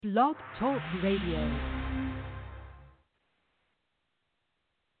Blog Talk Radio.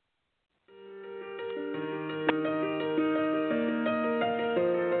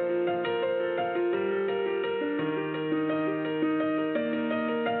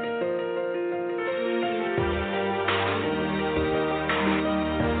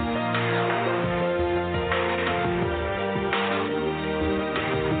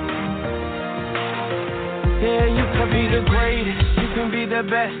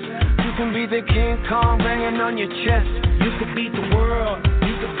 Best. You can be the King Kong banging on your chest. You could beat the world,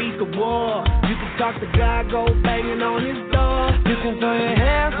 you could beat the war. You can talk to God, go banging on his door. You can throw your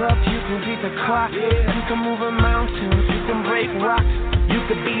hands up, you can beat the clock. You can move a mountain, you can break rocks. You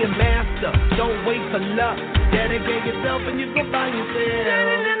could be a master, don't wait for luck. Dedicate yourself and you can find yourself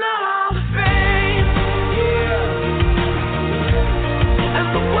standing in the Hall of Fame. Yeah. And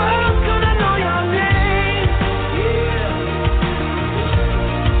the world's gonna know your name.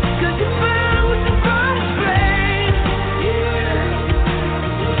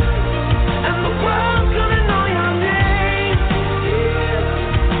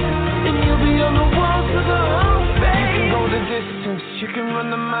 You can run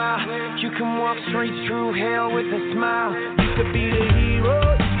the mile, you can walk straight through hell with a smile. You could be the hero,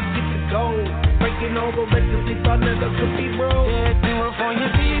 you could get the gold. Breaking over records they thought never could be broke. Yeah, do it for your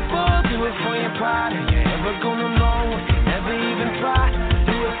people, do it for your pride. You never gonna know, never even try.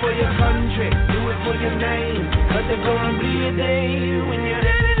 Do it for your country, do it for your name. Cause there's gonna be a day when you're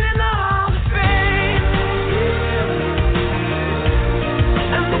living in the Hall of Fame. Yeah.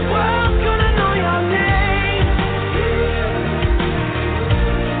 And the world's gonna know your name.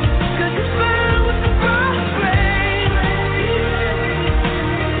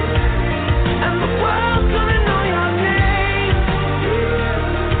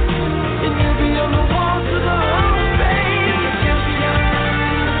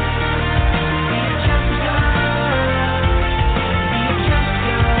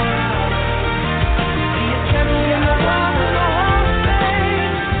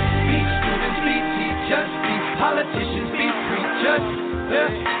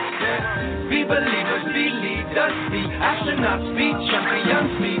 Be believers, be leaders, be astronauts, be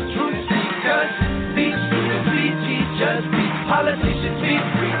champions, be truth seekers, be students, be teachers, be politicians, be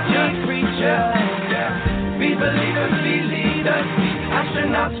preachers. Be believers, be leaders, be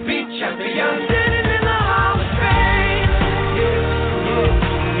astronauts, be champions, sitting in the Hall of Fame.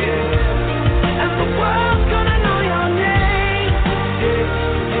 Yeah. And the world's gonna know your name. Yeah.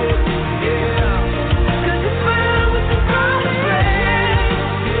 Cause it's filled with the Hall of Fame.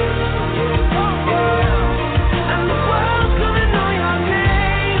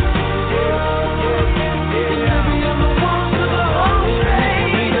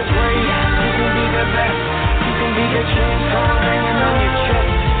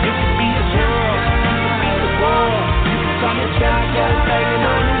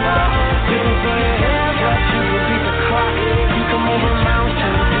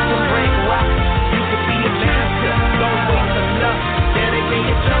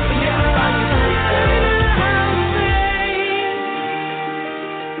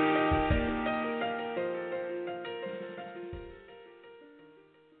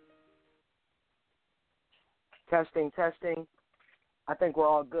 Testing. I think we're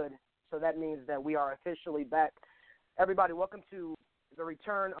all good. So that means that we are officially back. Everybody, welcome to the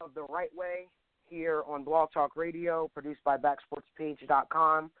return of the Wrightway here on Blog Talk Radio, produced by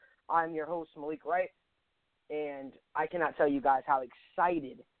backsportspage.com. I'm your host, Malik Wright, and I cannot tell you guys how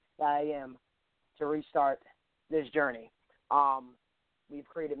excited that I am to restart this journey. We've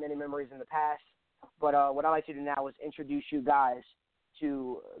created many memories in the past, but what I'd like to do now is introduce you guys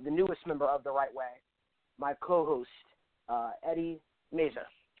to the newest member of the Wrightway, my co-host, Eddie Mazur.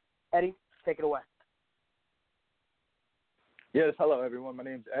 Eddie, take it away. Yes, hello everyone. My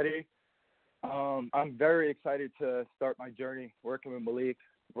name's Eddie. I'm very excited to start my journey working with Malik,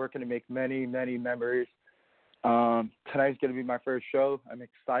 working to make many, many memories. Tonight's going to be my first show. I'm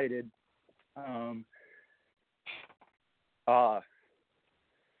excited. I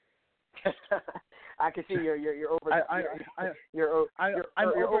can see you're overjoyed right now.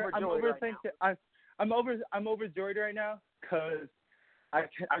 I'm overjoyed right now because I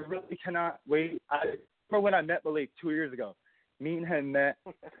really cannot wait. I remember when I met Malik 2 years ago. Me and him met.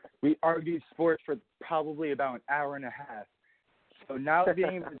 We argued sports for probably about an hour and a half. So now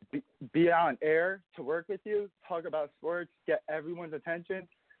being able to be on air to work with you, talk about sports, get everyone's attention,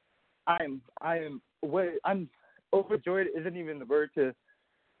 I'm overjoyed. Isn't even the word to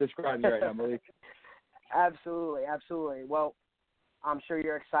describe me right now, Malik. Absolutely. Well, I'm sure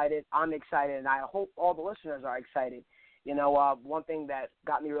you're excited. I'm excited, and I hope all the listeners are excited. One thing that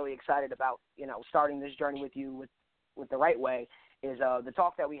got me really excited about, starting this journey with you with the Wrightway is the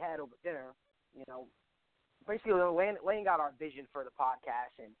talk that we had over dinner, basically laying out our vision for the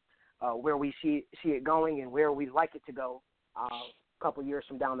podcast and where we see it going and where we'd like it to go a couple years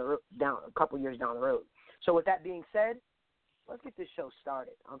down the road. So with that being said, let's get this show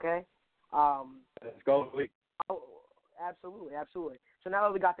started, okay? Let's go. Oh, absolutely. So now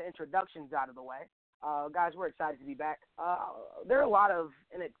that we got the introductions out of the way, guys, we're excited to be back. There are a lot of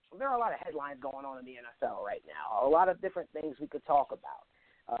headlines going on in the NFL right now. A lot of different things we could talk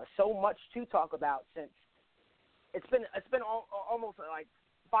about. So much to talk about since it's been almost like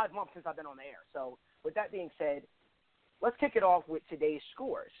 5 months since I've been on the air. So with that being said, let's kick it off with today's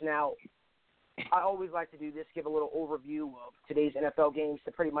scores. Now, I always like to do this, give a little overview of today's NFL games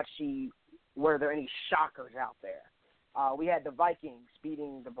to pretty much see were there any shockers out there. We had the Vikings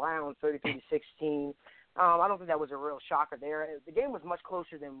beating the Browns 33-16. I don't think that was a real shocker there. The game was much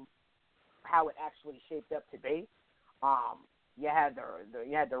closer than how it actually shaped up to be. You had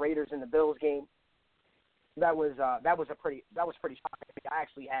the Raiders and the Bills game. That was pretty shocking. I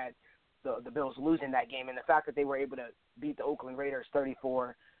actually had the Bills losing that game, and the fact that they were able to beat the Oakland Raiders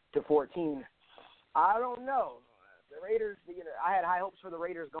 34-14. I don't know. The Raiders, I had high hopes for the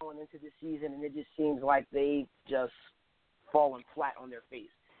Raiders going into this season, and it just seems like they just fallen flat on their face.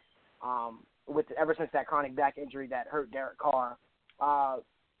 Ever since that chronic back injury that hurt Derek Carr,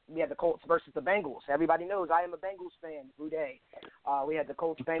 we had the Colts versus the Bengals. Everybody knows I am a Bengals fan. Boudet. We had the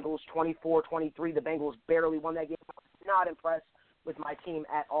Colts-Bengals 24-23. The Bengals barely won that game. I was not impressed with my team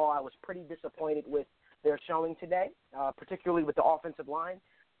at all. I was pretty disappointed with their showing today, particularly with the offensive line.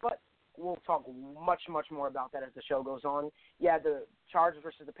 But we'll talk much, much more about that as the show goes on. Yeah, the Chargers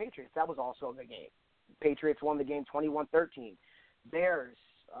versus the Patriots, that was also a good game. Patriots won the game 21-13. Bears,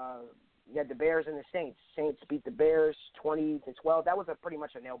 you had the Bears and the Saints. Saints beat the Bears 20-12. That was pretty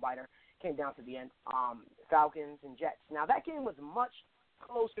much a nail-biter. Came down to the end. Falcons and Jets. Now, that game was much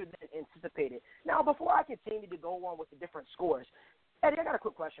closer than anticipated. Now, before I continue to go on with the different scores, Eddie, I got a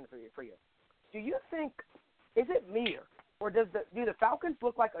quick question for you. Do you think, is it me or do the Falcons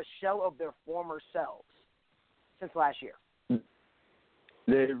look like a shell of their former selves since last year?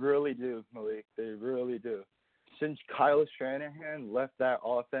 They really do, Malik. They really do. Since Kyle Shanahan left that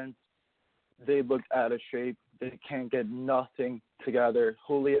offense, they looked out of shape. They can't get nothing together.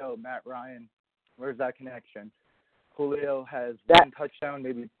 Julio, Matt Ryan, where's that connection? Julio has one touchdown,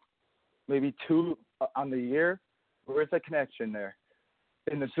 maybe two on the year. Where's the connection there?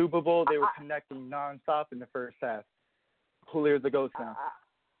 In the Super Bowl, they were connecting nonstop in the first half. Julio's the ghost now.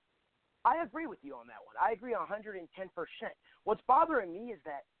 I agree with you on that one. I agree 110%. What's bothering me is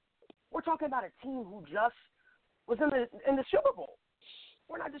that we're talking about a team who just was in the Super Bowl.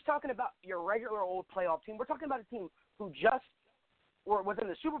 We're not just talking about your regular old playoff team. We're talking about a team who just was in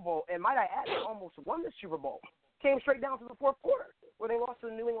the Super Bowl, and might I add, they almost won the Super Bowl. Came straight down to the fourth quarter, where they lost to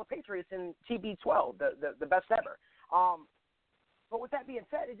the New England Patriots in TB12, the best ever. But with that being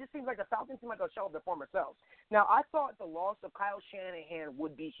said, it just seems like the Falcons seem like a shell of their former selves. Now, I thought the loss of Kyle Shanahan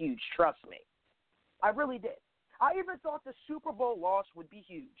would be huge. Trust me. I really did. I even thought the Super Bowl loss would be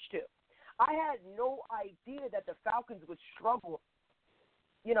huge, too. I had no idea that the Falcons would struggle,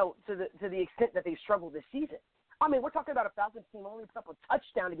 to the extent that they struggled this season. I mean, we're talking about a Falcons team who only put up a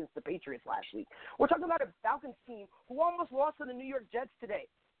touchdown against the Patriots last week. We're talking about a Falcons team who almost lost to the New York Jets today.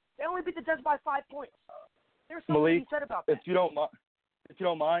 They only beat the Jets by 5 points. There's something to be said about that. If you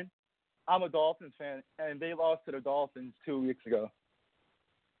don't mind, I'm a Dolphins fan, and they lost to the Dolphins 2 weeks ago.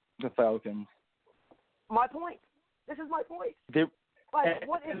 The Falcons. My point. This is my point.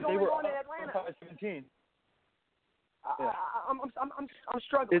 What is going on in Atlanta? 17. I'm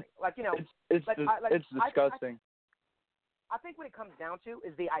struggling. It's disgusting. I think what it comes down to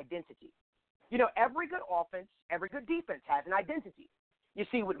is the identity. Every good offense, every good defense has an identity. You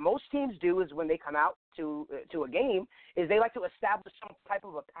see, what most teams do is when they come out to a game is they like to establish some type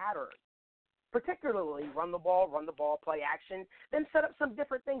of a pattern, particularly run the ball, play action, then set up some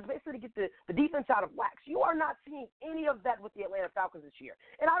different things basically to get the defense out of whack. You are not seeing any of that with the Atlanta Falcons this year.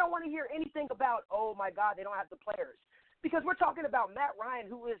 And I don't want to hear anything about, oh, my God, they don't have the players. Because we're talking about Matt Ryan,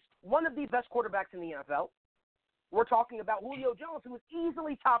 who is one of the best quarterbacks in the NFL. We're talking about Julio Jones, who is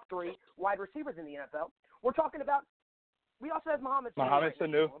easily top 3 wide receivers in the NFL. We're talking about we also have Mohamed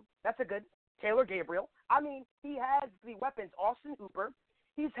Sanu. That's a good. Taylor Gabriel. I mean, he has the weapons. Austin Hooper.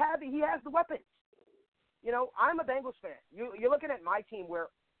 He has the weapons. I'm a Bengals fan. You're looking at my team where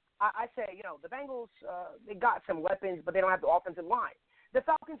I say, the Bengals, they got some weapons, but they don't have the offensive line. The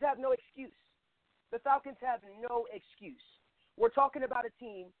Falcons have no excuse. We're talking about a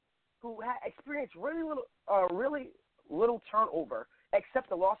team who experienced really little turnover except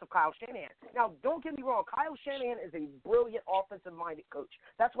the loss of Kyle Shanahan. Now, don't get me wrong. Kyle Shanahan is a brilliant offensive-minded coach.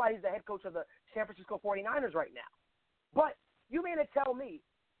 That's why he's the head coach of the San Francisco 49ers right now. But you mean to tell me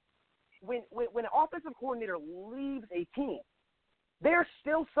when an offensive coordinator leaves a team, there's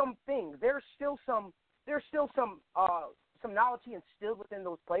still some things, there's still some novelty instilled within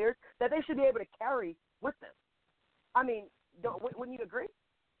those players that they should be able to carry with them. I mean, wouldn't you agree?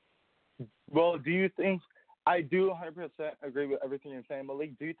 Well, do you think – I do 100% agree with everything you're saying,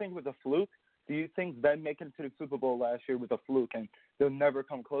 Malik. Do you think it was a fluke? Do you think them making it to the Super Bowl last year was a fluke and they'll never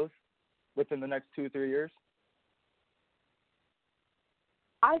come close within the next 2-3 years?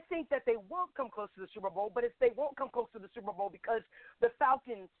 I think that they won't come close to the Super Bowl, but they won't come close to the Super Bowl because the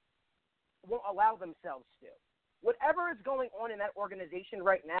Falcons won't allow themselves to. Whatever is going on in that organization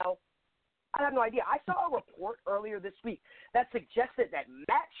right now, I have no idea. I saw a report earlier this week that suggested that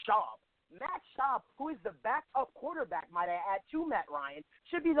Matt Schaub, who is the backup quarterback, might I add, to Matt Ryan,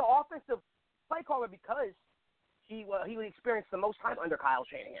 should be the offensive play caller because he would experience the most time under Kyle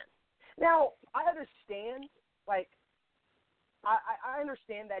Shanahan. Now, I understand, I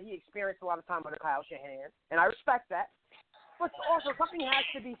understand that he experienced a lot of time under Kyle Shanahan, and I respect that. But also, something has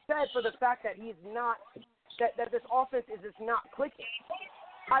to be said for the fact that he's not that this offense is just not clicking.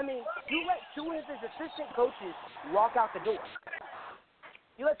 I mean, you let two of his assistant coaches walk out the door.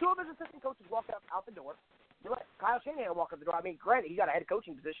 You let two of his assistant coaches walk out the door. You let Kyle Shanahan walk out the door. I mean, granted, he got a head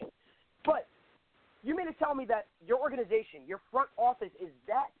coaching position. But you mean to tell me that your organization, your front office, is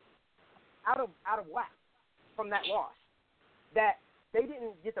that out of whack from that loss, that they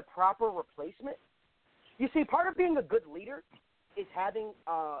didn't get the proper replacement? You see, part of being a good leader is having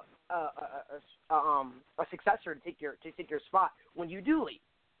a successor to take your spot when you do leave.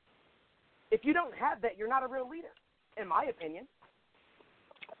 If you don't have that, you're not a real leader, in my opinion.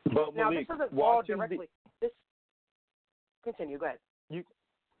 But now, Malik, this doesn't fall directly. Continue. Go ahead. You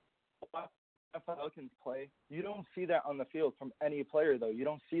Falcons play. You don't see that on the field from any player, though. You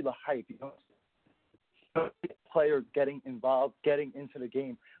don't see the hype. You don't see players getting involved, getting into the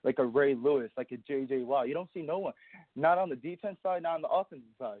game like a Ray Lewis, like a J.J. Watt. You don't see no one. Not on the defense side, not on the offensive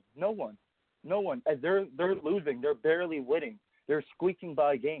side. No one. As they're losing. They're barely winning. They're squeaking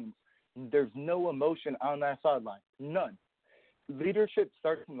by games. There's no emotion on that sideline. None. Leadership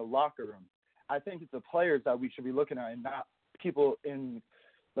starts in the locker room. I think it's the players that we should be looking at and not people in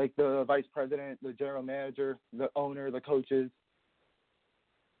like the vice president, the general manager, the owner, the coaches.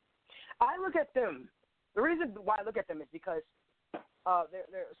 I look at them. The reason why I look at them is because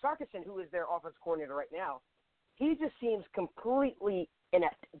Sarkisian, who is their offense coordinator right now, he just seems completely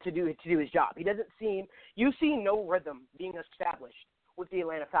inept to do his job. He doesn't seem – you see no rhythm being established with the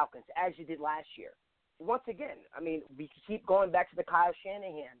Atlanta Falcons as you did last year. Once again, I mean, we can keep going back to the Kyle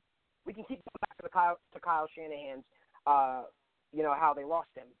Shanahan. We can keep going back to Kyle Shanahan's, how they lost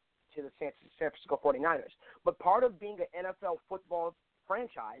him to the San Francisco 49ers. But part of being an NFL football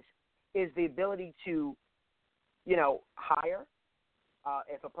franchise is the ability to, hire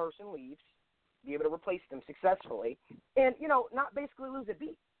if a person leaves, be able to replace them successfully, and, not basically lose a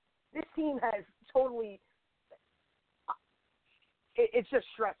beat. This team has totally it's just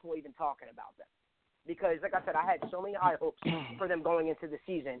stressful even talking about them. Because, like I said, I had so many high hopes for them going into the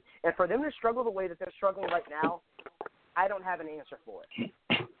season. And for them to struggle the way that they're struggling right now, I don't have an answer for it.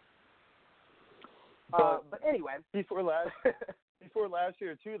 But anyway. Before last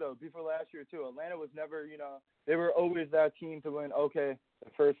year, too, Atlanta was never, they were always that team to win, the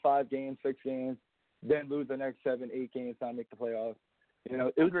first 5 games, 6 games, then lose the next 7, 8 games, not make the playoffs. It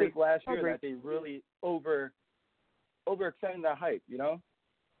was just last year that they really overextended that hype,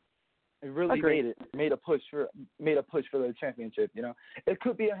 It really made a push for the championship. It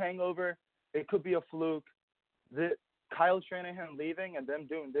could be a hangover, it could be a fluke. Kyle Shanahan leaving and them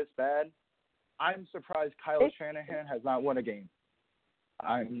doing this bad. I'm surprised Kyle Shanahan has not won a game.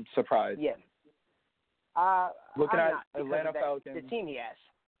 I'm surprised. Yeah. Looking at Atlanta Falcons, the team he has.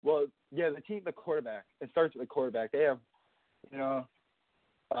 Well, yeah, the quarterback. It starts with the quarterback. They have,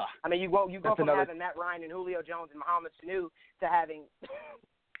 I mean, you go from having Matt Ryan and Julio Jones and Mohamed Sanu to having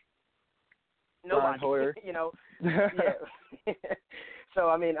nobody. Yeah. So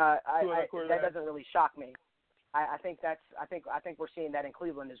I mean, that doesn't really shock me. I think we're seeing that in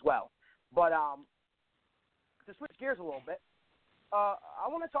Cleveland as well. But to switch gears a little bit, I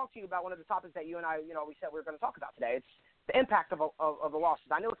want to talk to you about one of the topics that you and I, we said we were going to talk about today. It's the impact of the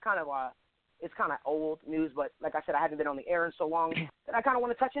losses. I know it's kind of old news, but like I said, I haven't been on the air in so long that I kind of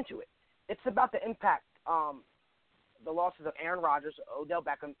want to touch into it. It's about the impact, the losses of Aaron Rodgers, Odell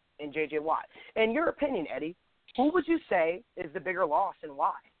Beckham, and J.J. Watt. In your opinion, Eddie, who would you say is the bigger loss and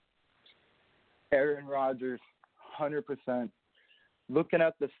why? Aaron Rodgers, 100%. Looking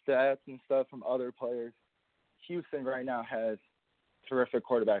at the stats and stuff from other players, Houston right now has terrific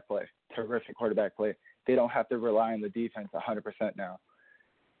quarterback play. They don't have to rely on the defense 100% now.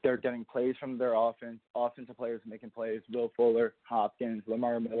 They're getting plays from their offensive players making plays. Will Fuller, Hopkins,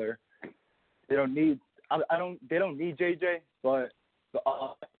 Lamar Miller. They don't need JJ, but the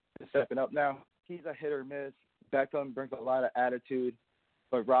offense is stepping up now. He's a hit or miss. Beckham brings a lot of attitude,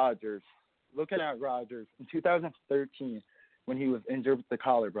 but Rodgers, looking at Rodgers in 2013 when he was injured with the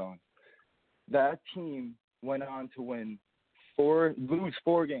collarbone, that team went on to lose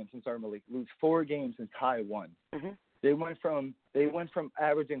 4 games and tie 1. Mm-hmm. They went from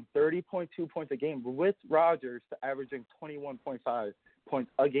averaging 30.2 points a game with Rodgers to averaging 21.5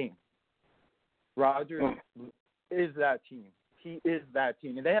 points a game. Rodgers is that team. He is that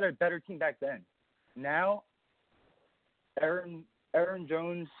team, and they had a better team back then. Now, Aaron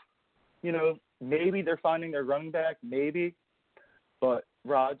Jones, maybe they're finding their running back, maybe, but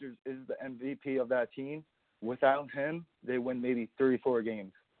Rodgers is the MVP of that team. Without him, they win maybe 3-4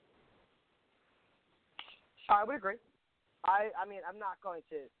 games. I would agree. I mean, I'm not going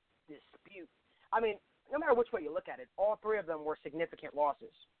to dispute. I mean, no matter which way you look at it, all 3 of them were significant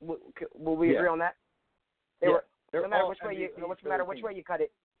losses. Will we agree on that? They were. No matter which way you cut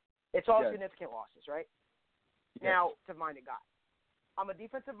it, it's all significant losses, right? Yes. Now, defensive-minded guy. I'm a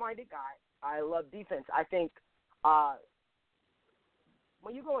defensive-minded guy. I love defense. I think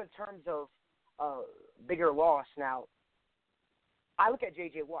when you go in terms of bigger loss now, I look at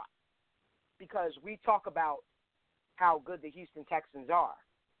J.J. Watt because we talk about how good the Houston Texans are.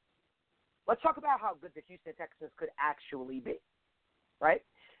 Let's talk about how good the Houston Texans could actually be, right?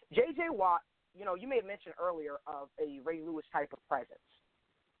 J.J. Watt, you made mention earlier of a Ray Lewis type of presence.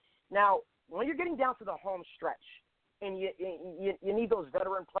 Now, when you're getting down to the home stretch and you need those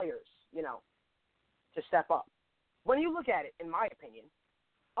veteran players, to step up. When you look at it, in my opinion,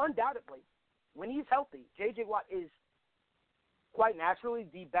 undoubtedly, when he's healthy, J.J. Watt is quite naturally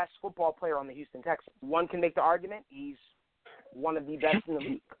the best football player on the Houston Texans. One can make the argument he's one of the best in the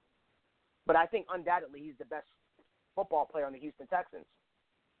league. But I think undoubtedly he's the best football player on the Houston Texans.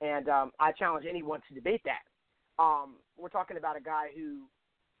 And I challenge anyone to debate that. We're talking about a guy who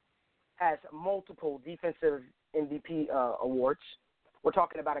has multiple defensive MVP awards. We're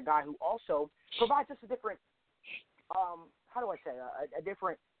talking about a guy who also provides us a different, a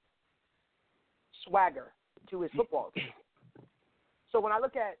different swagger to his football team. So when I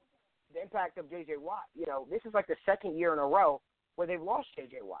look at the impact of J.J. Watt, this is like the second year in a row where they've lost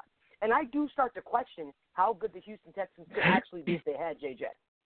J.J. Watt. And I do start to question how good the Houston Texans could actually be if they had J.J.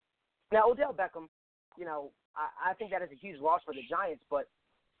 Now, Odell Beckham, I think that is a huge loss for the Giants. But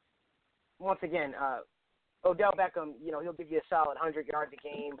once again, Odell Beckham, he'll give you a solid 100 yards a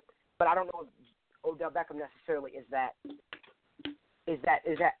game. But I don't know if Odell Beckham necessarily has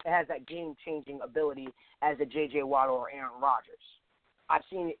that game-changing ability as a J.J. Watt or Aaron Rodgers. I've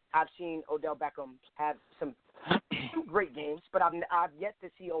seen Odell Beckham have some great games, but I've yet to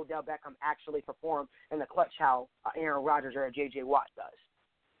see Odell Beckham actually perform in the clutch how Aaron Rodgers or a J.J. Watt does.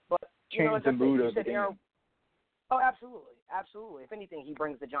 But change the mood of the game. Oh, absolutely. If anything, he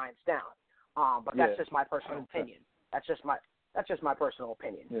brings the Giants down. But that's just my personal opinion. That's just my personal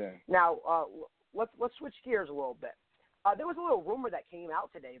opinion. Yeah. Now, let's switch gears a little bit. There was a little rumor that came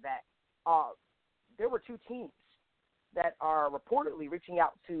out today that there were 2 teams that are reportedly reaching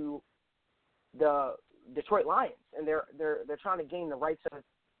out to the Detroit Lions, and they're trying to gain the rights of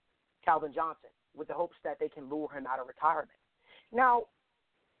Calvin Johnson with the hopes that they can lure him out of retirement. Now,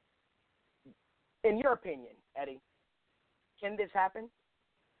 in your opinion, Eddie, can this happen?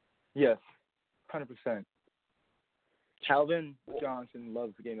 Yes, 100%. Calvin Johnson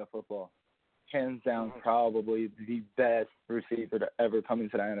loves the game of football. Hands down, probably the best receiver to ever come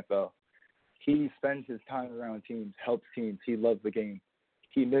into the NFL. He spends his time around teams, helps teams. He loves the game.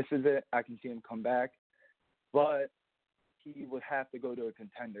 He misses it. I can see him come back. But he would have to go to a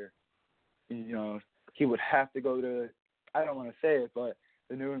contender. He would have to go to, I don't want to say it, but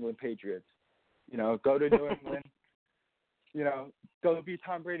the New England Patriots. Go to New England. Go be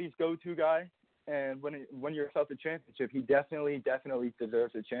Tom Brady's go-to guy. And when you're yourself a championship, he definitely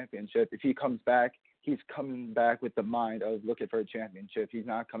deserves a championship. If he comes back, he's coming back with the mind of looking for a championship. He's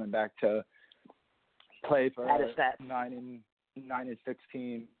not coming back to play for 9-16,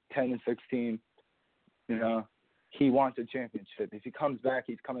 10-16. He wants a championship. If he comes back,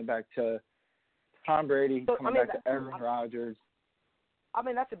 he's coming back to Tom Brady. He's coming back to Aaron Rodgers. I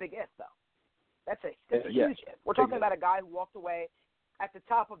mean, that's a big if, though. That's a huge if. We're talking about a guy who walked away at the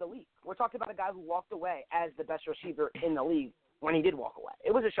top of the league. We're talking about a guy who walked away as the best receiver in the league when he did walk away.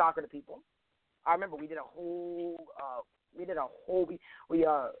 It was a shocker to people. I remember we did a whole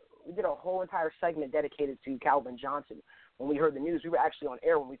entire segment dedicated to Calvin Johnson. When we heard the news, we were actually on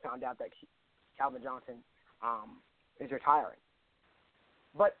air when we found out that Calvin Johnson is retiring.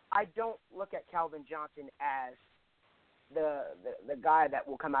 But I don't look at Calvin Johnson as the guy that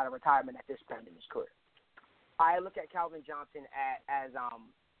will come out of retirement at this point in his career. I look at Calvin Johnson as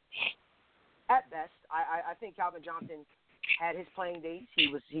at best, I think Calvin Johnson had his playing days. He's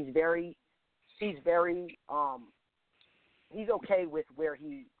okay with where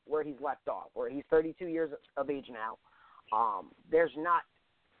he's left off. Where he's 32 years of age now. There's not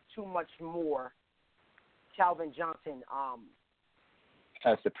too much more Calvin Johnson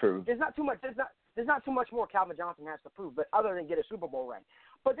has to prove. There's not too much more Calvin Johnson has to prove, but other than get a Super Bowl ring.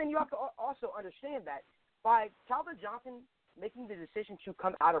 But then you have to also understand that by Calvin Johnson making the decision to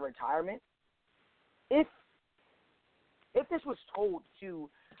come out of retirement, if this was told to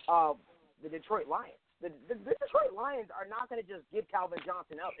the Detroit Lions, the Detroit Lions are not going to just give Calvin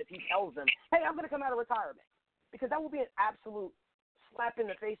Johnson up if he tells them, hey, I'm going to come out of retirement, because that will be an absolute slap in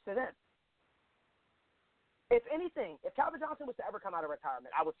the face to them. If anything, if Calvin Johnson was to ever come out of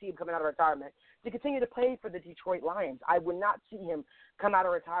retirement, I would see him coming out of retirement to continue to play for the Detroit Lions. I would not see him come out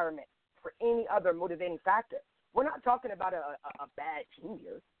of retirement for any other motivating factor. We're not talking about a bad team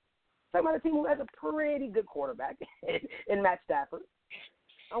here. We're talking about a team who has a pretty good quarterback in Matt Stafford.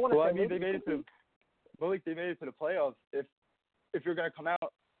 They made it to Malik. They made it to the playoffs. If you're going to come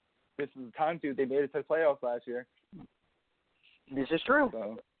out, this is the time to. They made it to the playoffs last year. This is true.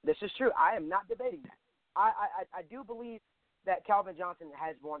 So. This is true. I am not debating that. I do believe that Calvin Johnson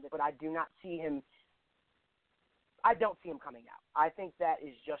has won it, but I do not see him. I don't see him coming out. I think that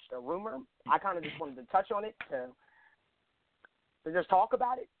is just a rumor. I kind of just wanted to touch on it to just talk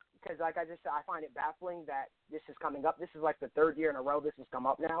about it, because, like I just said, I find it baffling that this is coming up. This is like the third year in a row this has come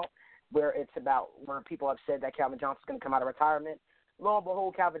up now, where people have said that Calvin Johnson's going to come out of retirement. Lo and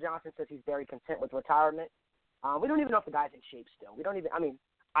behold, Calvin Johnson says he's very content with retirement. We don't even know if the guy's in shape still.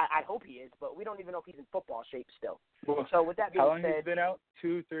 I hope he is, but we don't even know if he's in football shape still. Well, so with that being how long said, has he been out?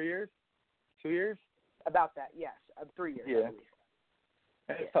 2-3 years? 2 years? About that, yes. 3 years, yeah. I believe.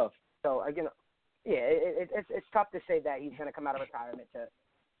 It's tough. So, again, it's tough to say that he's going to come out of retirement the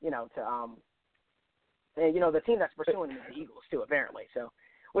team that's pursuing him is the Eagles, too, apparently. So,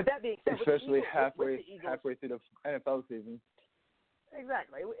 with that being said, especially halfway through the NFL season.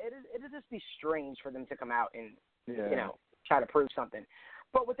 Exactly. It'd just be strange for them to come out and, yeah. Try to prove something.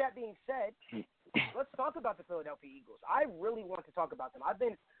 But with that being said, let's talk about the Philadelphia Eagles. I really want to talk about them. I've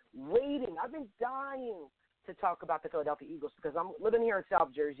been waiting. I've been dying to talk about the Philadelphia Eagles because I'm living here in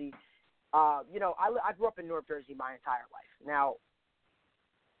South Jersey. I grew up in North Jersey my entire life. Now,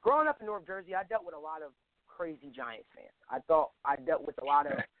 growing up in North Jersey, I dealt with a lot of crazy Giants fans. I dealt with a lot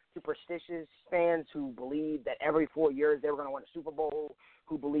of superstitious fans who believed that every 4 years they were going to win a Super Bowl,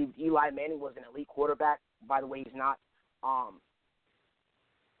 who believed Eli Manning was an elite quarterback. By the way, he's not.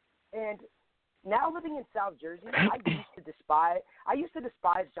 And now living in South Jersey, I used to despise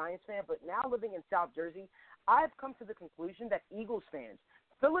Giants fans, but now living in South Jersey, I've come to the conclusion that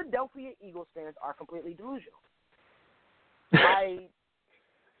Philadelphia Eagles fans are completely delusional. I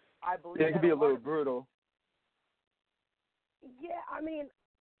believe they can be a little brutal. Yeah, I mean,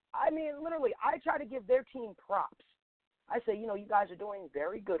 literally, I try to give their team props. I say, you guys are doing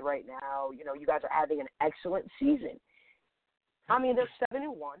very good right now. You guys are having an excellent season. I mean, they're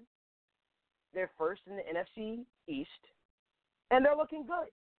 7-1. They're first in the NFC East, and they're looking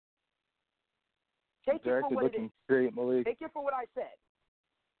good. They're actually looking great, Malik. Take it for what I said.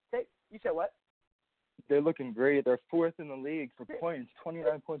 You said what? They're looking great. They're fourth in the league for points,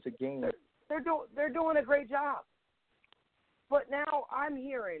 29 points a game. They're doing a great job. But now I'm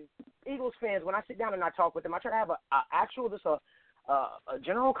hearing Eagles fans, when I sit down and I talk with them, I try to have a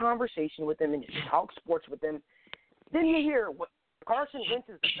general conversation with them and just talk sports with them. Then you hear what Carson Wentz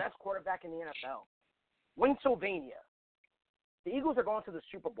is the best quarterback in the NFL. Pennsylvania. The Eagles are going to the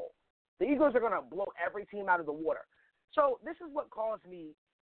Super Bowl. The Eagles are going to blow every team out of the water. So this is what caused me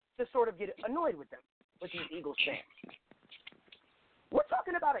to sort of get annoyed with them, with these Eagles fans. We're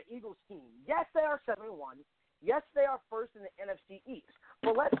talking about an Eagles team. Yes, they are 7-1. Yes, they are first in the NFC East.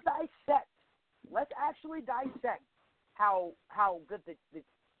 But let's actually dissect how good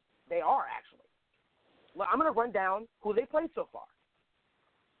they are, actually. Well, I'm going to run down who they played so far.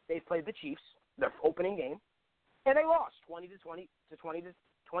 They played the Chiefs, their opening game, and they lost 20-27.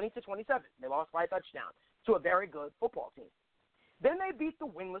 They lost by a touchdown to a very good football team. Then they beat the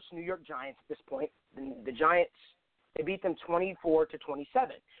winless New York Giants at this point. The Giants, they beat them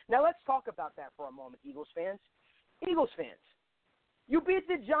 24-27. Now let's talk about that for a moment, Eagles fans. Eagles fans, you beat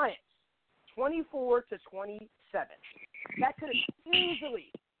the Giants 24-27. That could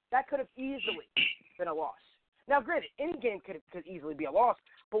have easily been a loss. Now, granted, any game could easily be a loss,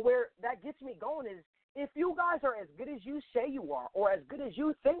 but where that gets me going is if you guys are as good as you say you are or as good as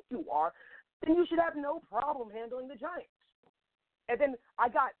you think you are, then you should have no problem handling the Giants. And then I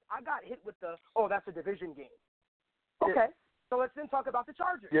got hit with that's a division game. Okay, so let's then talk about the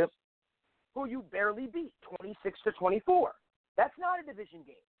Chargers, who you barely beat, 26-24. That's not a division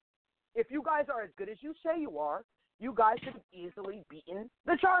game. If you guys are as good as you say you are, you guys could have easily beaten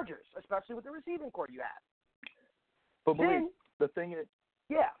the Chargers, especially with the receiving core you have. But Malik, the thing is,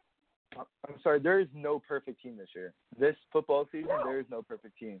 I'm sorry, there is no perfect team this year. This football season, there is no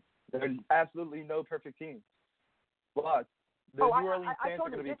perfect team. There's absolutely no perfect team. But the New Orleans Saints are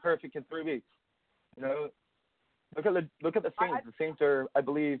going to be perfect in 3 weeks. You know, look at the Saints. The Saints are, I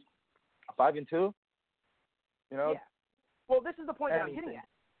believe, 5-2. You know. Yeah. Well, this is the point that I'm getting at.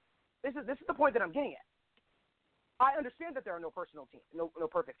 This is the point that I'm getting at. I understand that there are no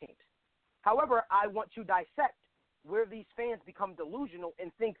perfect teams. However, I want to dissect where these fans become delusional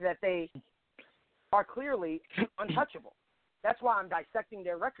and think that they are clearly untouchable. That's why I'm dissecting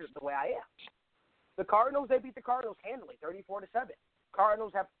their record the way I am. The Cardinals, they beat the Cardinals handily, 34-7.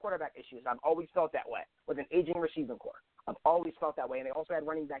 Cardinals have quarterback issues. I've always felt that way with an aging receiving core. I've always felt that way, and they also had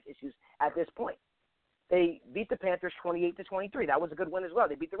running back issues at this point. They beat the Panthers 28-23. That was a good win as well.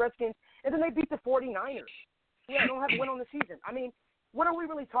 They beat the Redskins, and then they beat the 49ers. Yeah, they don't have a win on the season. I mean, what are we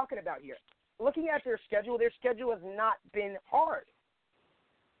really talking about here? Looking at their schedule has not been hard.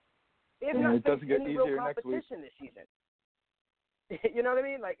 They have not faced any real competition this season. You know what I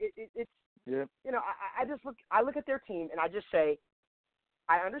mean? Like it's you know, I look at their team and I just say,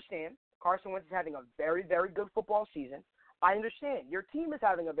 I understand Carson Wentz is having a very, very good football season. I understand your team is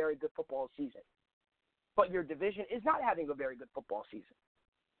having a very good football season, but your division is not having a very good football season.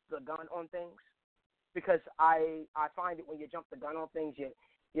 The gun on things, because I find that when you jump the gun on things,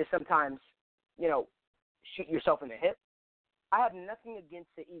 you sometimes, you know, shoot yourself in the hip. I have nothing against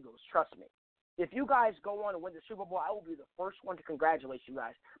the Eagles, trust me. If you guys go on and win the Super Bowl, I will be the first one to congratulate you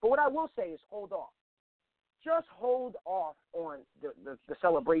guys. But what I will say is hold off. Just hold off on the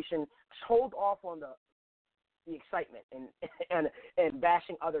celebration. Just hold off on the excitement and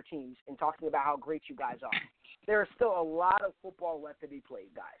bashing other teams and talking about how great you guys are. There is still a lot of football left to be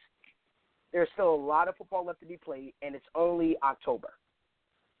played, guys. There's still a lot of football left to be played, and it's only October.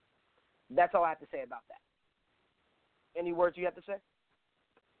 That's all I have to say about that. Any words you have to say?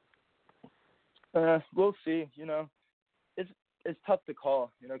 We'll see. You know, it's tough to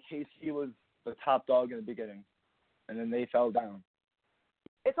call. You know, KC was the top dog in the beginning, and then they fell down.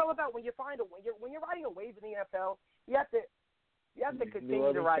 It's all about when you're riding a wave in the NFL, you have to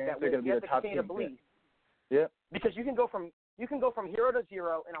continue to ride that wave. You have to continue to believe. Yeah. Because you can go from 0 to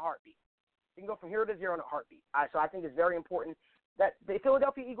 0 in a heartbeat. You can go from 0 to 0 in a heartbeat. So I think it's very important that the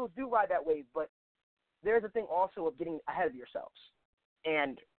Philadelphia Eagles do ride that wave, but there's a thing also of getting ahead of yourselves.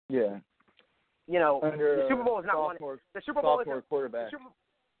 And you know, the Super Bowl is not won. The Super Bowl isn't quarterback.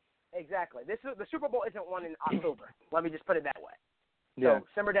 Exactly. The Super Bowl isn't won in October. Let me just put it that way. So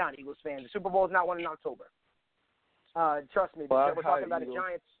simmer down, Eagles fans. The Super Bowl is not won in October. Trust me. We're talking about the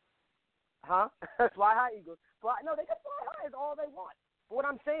Giants. Huh? Fly high, Eagles. No, they can fly high is all they want. But what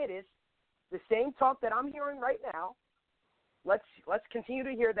I'm saying is, the same talk that I'm hearing right now, let's continue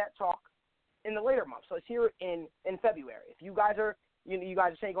to hear that talk in the later months. So let's hear it in February. If you guys are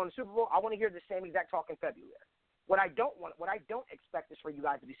saying going to Super Bowl, I want to hear the same exact talk in February. What I don't expect is for you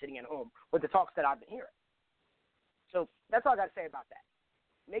guys to be sitting at home with the talks that I've been hearing. So that's all I got to say about that.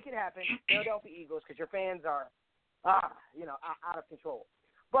 Make it happen, Philadelphia Eagles, because your fans are, out of control.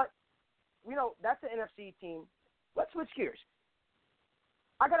 But, you know, that's the NFC team. Let's switch gears.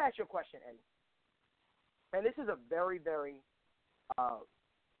 I got to ask you a question, Eddie. And this is a very, very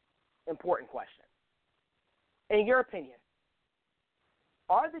important question. In your opinion,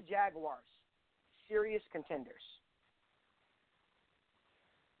 are the Jaguars serious contenders?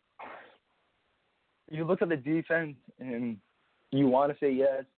 You look at the defense and you want to say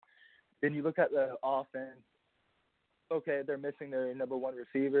yes. Then you look at the offense. Okay, they're missing their number one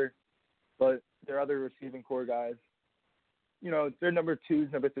receiver, but their other receiving core guys, you know, their number twos,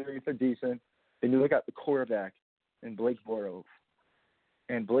 number threes, they're decent. Then you look at the quarterback and Blake Bortles.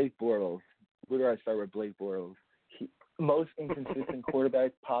 And Blake Bortles, where do I start with Blake Bortles? Most inconsistent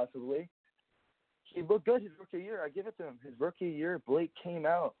quarterback possibly. He looked good his rookie year. I give it to him. His rookie year, Blake came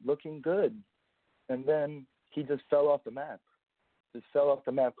out looking good. And then he just fell off the map. Just fell off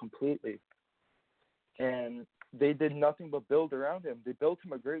the map completely. And they did nothing but build around him. They built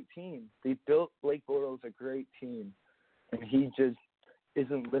him a great team. They built Blake Bortles a great team. And he just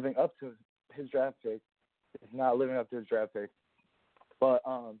isn't living up to his draft pick is not living up to his draft pick. But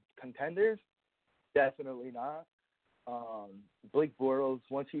contenders, definitely not. Blake Bortles,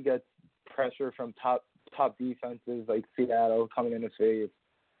 once he gets pressure from top defenses like Seattle coming in his face,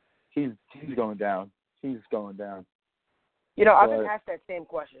 he's going down. He's going down. You know, I've been asked that same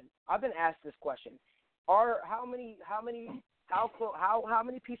question. I've been asked this question: how many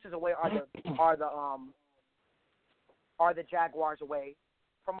pieces away are the Jaguars away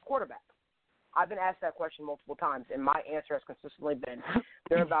from a quarterback? I've been asked that question multiple times, and my answer has consistently been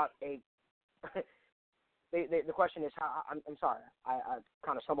they're about a. The question is how. I'm sorry, I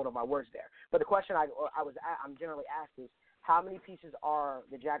kind of stumbled on my words there. But the question I'm generally asked is how many pieces are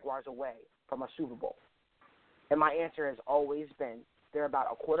the Jaguars away from a Super Bowl? And my answer has always been they're about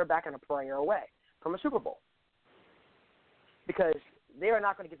a quarterback and a player away from a Super Bowl. Because they are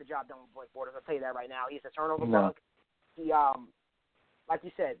not going to get the job done with Blake Bortles. I'll tell you that right now. He's a turnover bug. He, like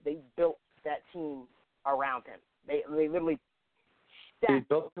you said, they built that team around him. They literally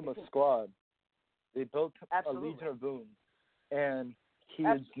built him a squad. They built a Legion of Boom, and he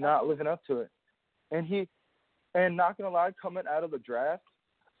is not living up to it. And not gonna lie, coming out of the draft,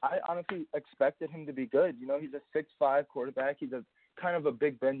 I honestly expected him to be good. You know, he's a 6'5" quarterback. He's a kind of a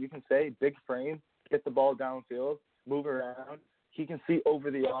Big Ben, you can say, big frame, get the ball downfield, move around. He can see over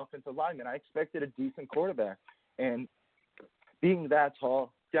the offensive lineman. I expected a decent quarterback, and being that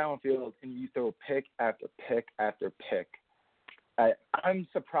tall downfield, and you throw pick after pick after pick. I'm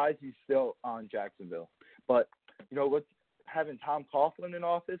surprised he's still on Jacksonville. But, you know, with having Tom Coughlin in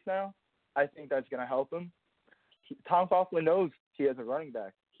office now, I think that's going to help him. Tom Coughlin knows he has a running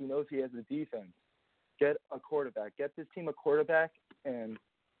back. He knows he has a defense. Get a quarterback. Get this team a quarterback, and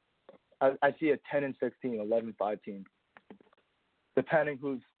I see a 10-16, 11-5 team, depending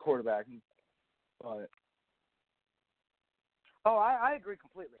who's quarterbacking. But I agree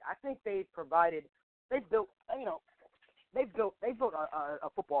completely. I think they've built a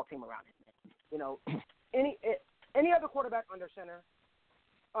football team around him. You know, any other quarterback under center.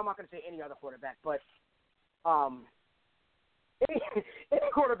 I'm not going to say any other quarterback, but any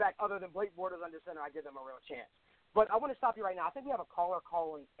quarterback other than Blake Bortles under center, I give them a real chance. But I want to stop you right now. I think we have a caller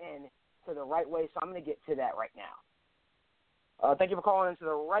calling in to the Wrightway, so I'm going to get to that right now. Thank you for calling into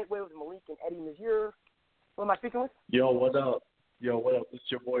the Wrightway with Malik and Eddie Mazur. Who am I speaking with? Yo, what up? This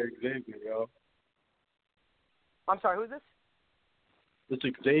is your boy Xavier, yo. I'm sorry, who's this? This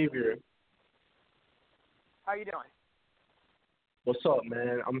is Xavier. How you doing? What's up,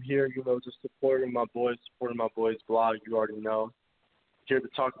 man? I'm here, you know, just supporting my boys' blog, you already know. Here to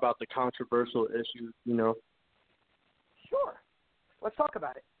talk about the controversial issues, you know. Sure. Let's talk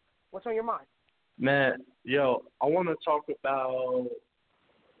about it. What's on your mind? Man, yo, I want to talk about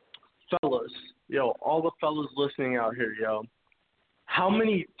fellas. Yo, all the fellas listening out here, yo. How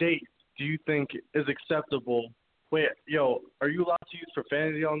many dates do you think is acceptable? Wait, yo, are you allowed to use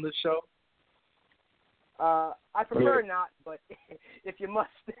profanity on this show? I prefer not, but if you must.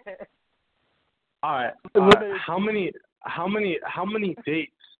 All right. How many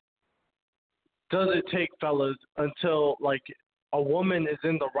dates does it take, fellas, until like a woman is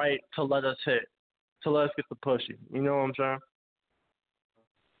in the right to let us hit, to let us get the pushing? You know what I'm saying?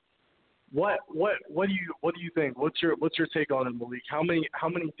 What do you think? What's your take on it, Malik? How many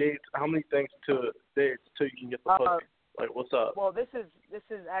dates? How many things till you can get the pussy? Like, what's up? Well, this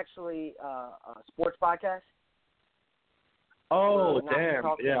is actually a sports podcast. Oh, damn!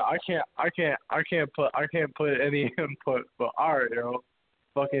 Yeah, I can't put any input. But all right, yo,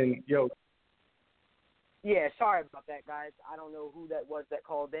 fucking yo. Yeah, sorry about that, guys. I don't know who that was that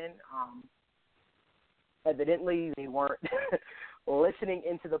called in. Evidently, they weren't listening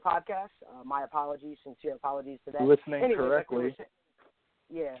into the podcast. My apologies, sincere apologies to that. Listening correctly.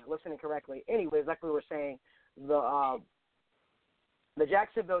 Listening correctly. Anyways, like we were saying, the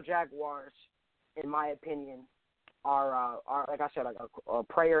Jacksonville Jaguars, in my opinion, are like I said, a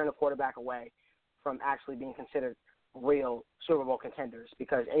player and a quarterback away from actually being considered real Super Bowl contenders.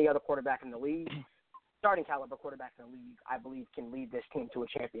 Because any other quarterback in the league, starting caliber quarterback in the league, I believe can lead this team to a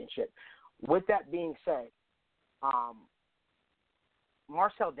championship. With that being said,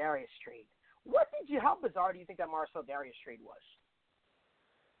 Marcell Dareus trade. How bizarre do you think that Marcell Dareus trade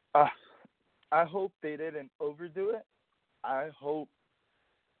was? I hope they didn't overdo it. I hope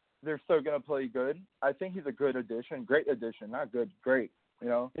they're still going to play good. I think he's a good addition. Great addition. Not good, great. You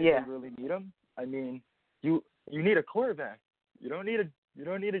know, if you really need him. I mean, you need a quarterback. You don't need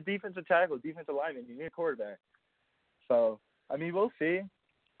a defensive tackle, defensive lineman. You need a quarterback. So, I mean, we'll see.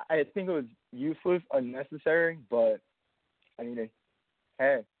 I think it was useless, unnecessary, but, I mean,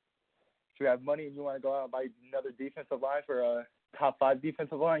 hey, if you have money and you want to go out and buy another defensive line for a top 5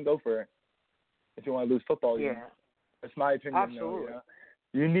 defensive line, go for it. if you want to lose football games. Yeah. That's my opinion. Absolutely. Though,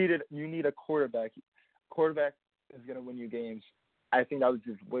 you know? You need a quarterback. Quarterback is going to win you games. I think that was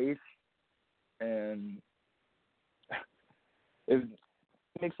just waste, and it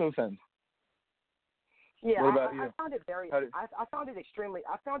makes no sense. Yeah, what about you? I found it I found it extremely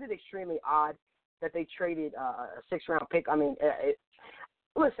odd that they traded a 6th-round pick. I mean,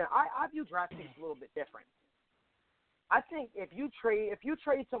 listen, I view draft picks a little bit different. I think if you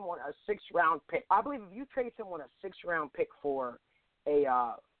trade someone a 6th-round pick, I believe if you trade someone a 6th-round pick for a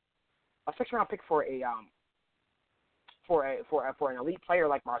 6th-round pick for an elite player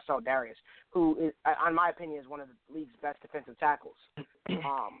like Marcell Dareus, who is, in my opinion, is one of the league's best defensive tackles.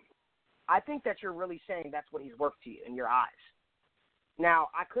 I think that you're really saying that's what he's worth to you in your eyes. Now,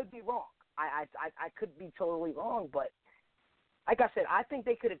 I could be wrong. I could be totally wrong, but like I said, I think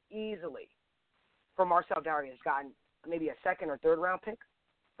they could have easily, for Marcell Dareus, gotten maybe a 2nd or 3rd round pick,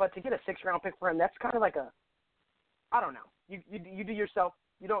 but to get a 6th round pick for him, that's kind of like I don't know. You do yourself.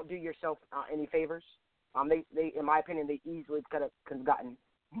 You don't do yourself any favors. They in my opinion, they easily could have gotten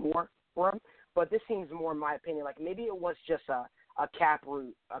more for him. But this seems more, in my opinion, like maybe it was just a cap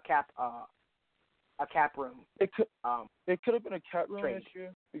room. It could have been a cap room trade. issue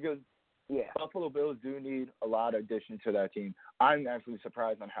because Yeah. Buffalo Bills do need a lot of addition to that team. I'm actually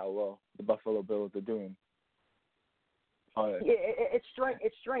surprised on how well the Buffalo Bills are doing. Yeah, it's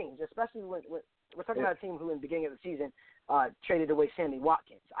strange, especially when we're talking about a team who, in the beginning of the season, traded away Sammy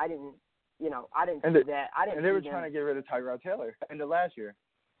Watkins. I didn't see that. And they were trying to get rid of Tyrod Taylor end of last year.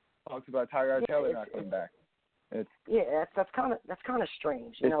 Talked about Tyrod Taylor not coming back. That's kind of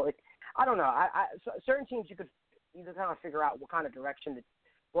strange. You know, I don't know. So certain teams you can kind of figure out what kind of direction the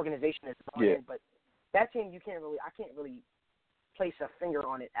organization is going in, but that team I can't really place a finger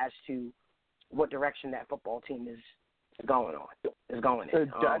on it as to what direction that football team is going in.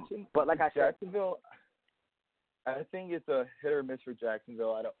 But like I said, Jacksonville, I think it's a hit or miss for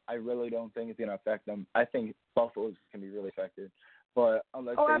Jacksonville. I really don't think it's going to affect them. I think Buffalo's can be really affected, but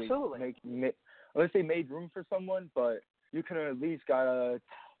unless they made room for someone, but you could have at least got a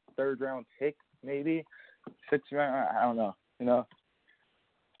 3rd round pick, maybe 6th round. I don't know, you know.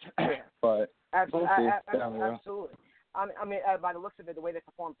 But absolutely. I mean, by the looks of it, the way they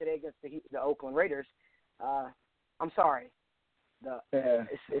performed today against the Oakland Raiders, I'm sorry. The Oakland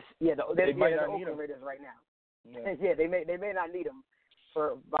Raiders right now. Yeah, they may not need them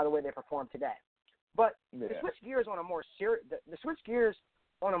by the way they performed today. But to switch gears on a more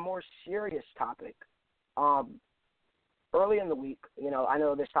serious topic, early in the week, you know, I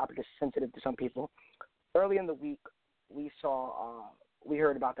know this topic is sensitive to some people. Early in the week, we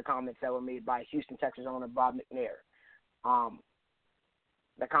heard about the comments that were made by Houston Texans owner Bob Mcnair.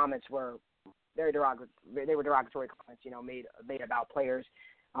 The comments were very derogatory. They were derogatory comments, you know, made about players.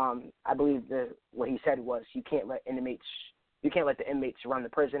 I believe what he said was you can't let the inmates run the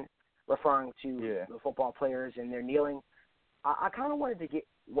prison, referring to the football players and their kneeling. I kind of wanted to get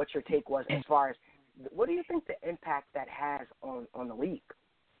what your take was as far as what do you think the impact that has on the league?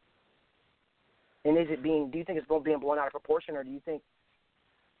 And do you think it's being blown out of proportion, or do you think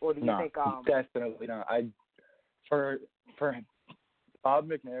definitely not. For Bob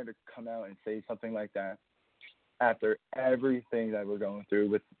Mcnair to come out and say something like that after everything that we're going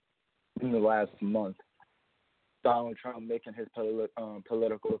through in the last month, Donald Trump making his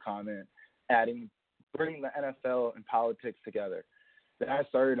political comment, bringing the NFL and politics together. That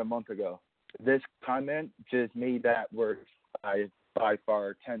started a month ago. This comment just made that worse by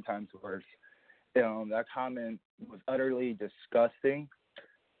far 10 times worse. That comment was utterly disgusting.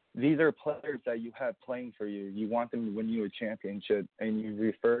 These are players that you have playing for you. You want them to win you a championship, and you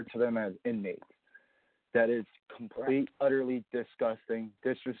refer to them as inmates. That is utterly disgusting,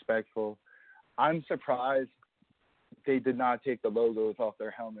 disrespectful. I'm surprised they did not take the logos off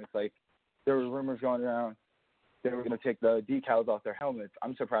their helmets. Like, there were rumors going around they were going to take the decals off their helmets.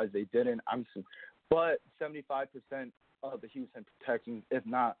 I'm surprised they didn't. But 75% of the Houston Texans, if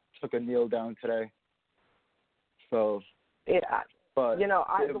not, took a kneel down today. So but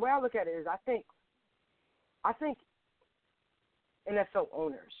the way I look at it is I think NFL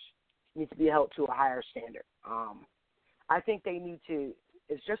owners need to be held to a higher standard. I think they need to.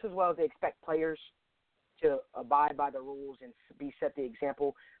 It's just as well as they expect players to abide by the rules and set the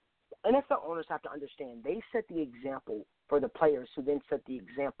example. NFL owners have to understand they set the example for the players, who then set the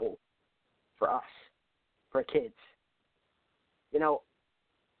example for us, for kids. I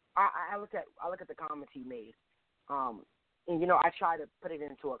look at the comments he made, and I try to put it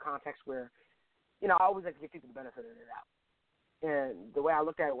into a context where, I always like to give people the benefit of the doubt. And the way I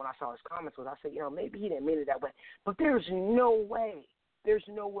looked at it when I saw his comments was, I said, maybe he didn't mean it that way, but there's no way there's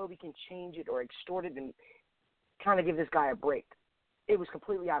no way we can change it or extort it and kind of give this guy a break. It was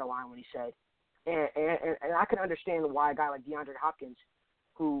completely out of line what he said. And I can understand why a guy like DeAndre Hopkins,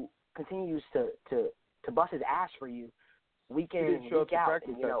 who continues to bust his ass for you week in and week out,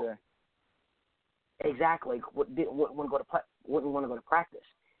 and, exactly, wouldn't want to go to practice.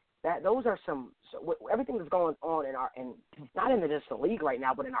 Those are everything that's going on in not in just the league right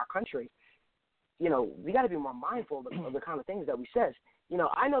now, but in our country. We got to be more mindful of the kind of things that we says.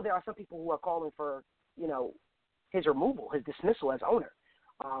 I know there are some people who are calling for his removal, his dismissal as owner,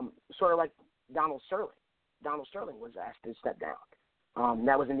 sort of like Donald Sterling. Donald Sterling was asked to step down.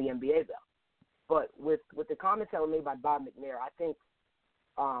 That was in the NBA bill. But with the comments that were made by Bob Mcnair, I think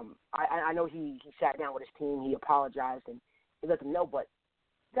I know he sat down with his team, he apologized, and he let them know. But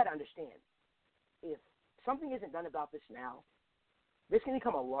you got to understand, if something isn't done about this now, this can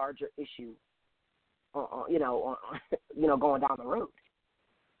become a larger issue. Going down the road.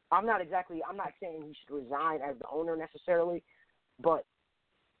 I'm not saying he should resign as the owner necessarily, but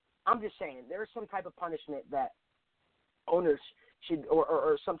I'm just saying there's some type of punishment that owners should,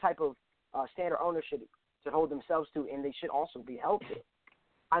 or some type of standard owners should hold themselves to, and they should also be held to.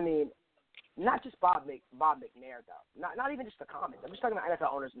 I mean, not just Bob McNair though, not even just the comments. I'm just talking about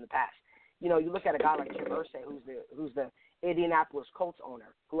NFL owners in the past. You look at a guy like Jim Irsay, who's the Indianapolis Colts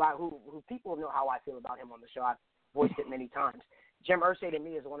owner, who people know how I feel about him on the show. I've voiced it many times. Jim Irsay to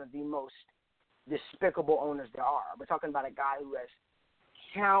me is one of the most despicable owners there are. We're talking about a guy who has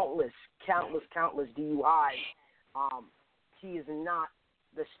countless DUIs. He is not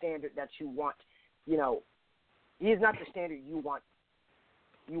the standard that you want. He is not the standard you want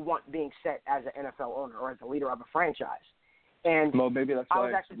being set as an NFL owner or as a leader of a franchise. And well, maybe that's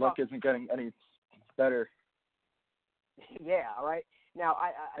why Luck isn't getting any better. Yeah, all right. Now,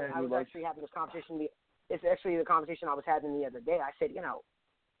 I was actually having this conversation. It's actually the conversation I was having the other day. I said,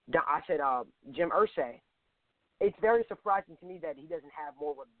 Jim Irsay, it's very surprising to me that he doesn't have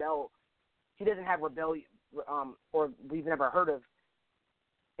more rebellion, or we've never heard of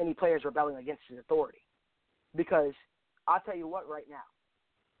any players rebelling against his authority. Because I'll tell you what right now,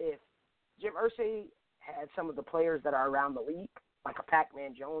 if Jim Irsay had some of the players that are around the league, like a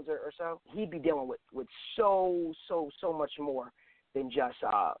Pac-Man Jones or so, he'd be dealing with so much more than just,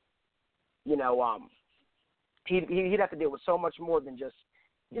 he'd have to deal with so much more than just,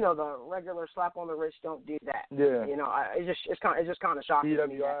 the regular slap on the wrist, don't do that. Yeah. It's just kind of shocking to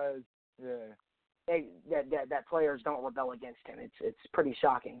me that players don't rebel against him. It's pretty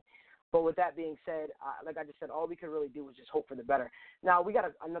shocking. But with that being said, like I just said, all we could really do is just hope for the better. Now, we got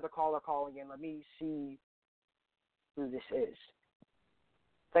another caller calling in. Let me see who this is.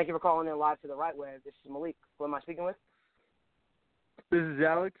 Thank you for calling in live to the Wrightway. This is Malik. Who am I speaking with? This is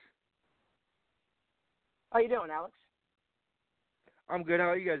Alex. How you doing, Alex? I'm good. How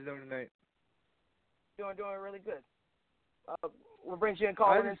are you guys doing tonight? Doing really good. We'll bring you in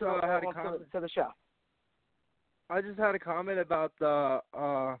calling into the show. I just had a comment about the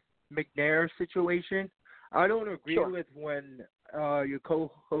Mcnair situation. I don't agree with when your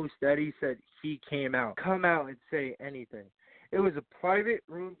co-host Eddie said he come out and say anything. It was a private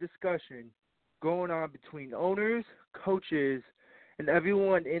room discussion going on between owners, coaches, and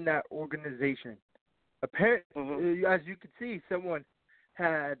everyone in that organization. Apparently, as you can see, someone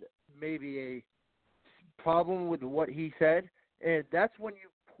had maybe a problem with what he said, and that's when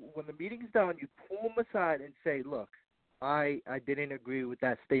the meeting's done, you pull him aside and say, look, I didn't agree with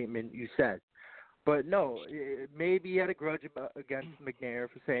that statement you said. But no, maybe he had a grudge against Mcnair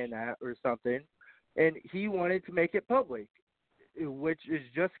for saying that or something, and he wanted to make it public, which is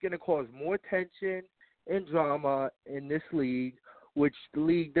just going to cause more tension and drama in this league, which the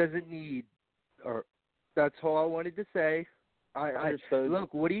league doesn't need. Or that's all I wanted to say.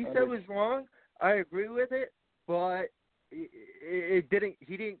 Look, what he said was wrong. I agree with it, but it didn't.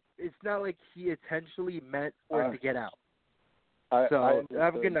 He didn't. It's not like he intentionally meant for it to get out. So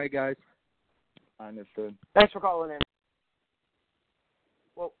have a good night, guys. I understood. Thanks for calling in.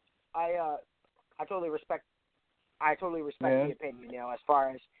 Well, I totally respect. The opinion. As far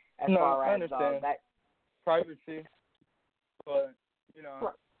as I understand that privacy, but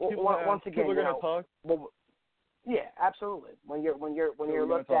once again, people are gonna talk. Well, yeah, absolutely. When you're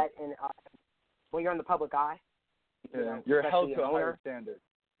looked at and when you're in the public eye, you're held to a higher standard.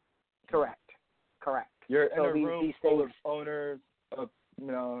 Correct. You're in a room full of owners.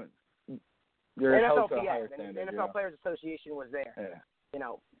 You're held to a higher standard. The NFL Players Association was there.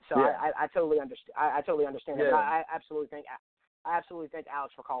 Yeah. So I totally understand. I totally understand that. But I absolutely thank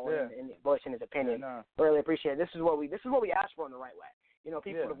Alex for calling and voicing his opinion. Really appreciate it. This is what we asked for in the right way.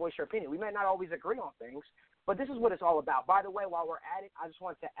 People to voice your opinion. We may not always agree on things, But this is what it's all about. By the way, while we're at it, I just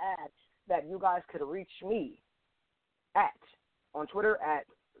want to add that you guys could reach me on Twitter at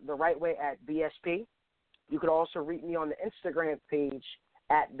the Wrightway at BSP. You could also reach me on the Instagram page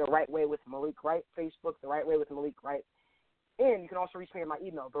at the Wrightway with Malik Wright, Facebook, the Wrightway with Malik Wright. And you can also reach me at my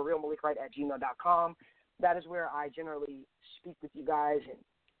email, therealmalikWright@gmail.com. That is where I generally speak with you guys and,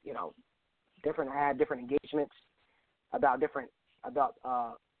 you know, I have different engagements about different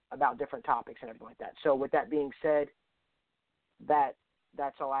topics and everything like that. So with that being said, that's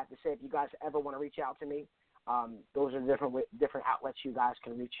all I have to say. If you guys ever want to reach out to me, those are different outlets you guys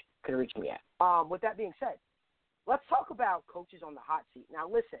can reach me at. With that being said, let's talk about coaches on the hot seat. Now,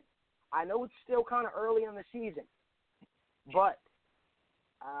 listen, I know it's still kind of early in the season, but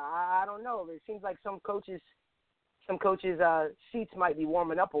I don't know. It seems like some coaches' seats might be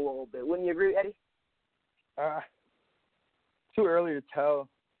warming up a little bit. Wouldn't you agree, Eddie? Too early to tell.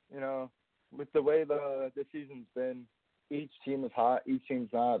 You know, with the way the season's been, each team is hot, each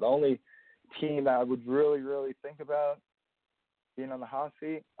team's not. The only team that I would really, really think about being on the hot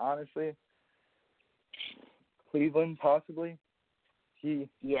seat, honestly, Cleveland possibly. And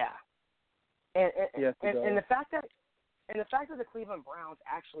the fact that the Cleveland Browns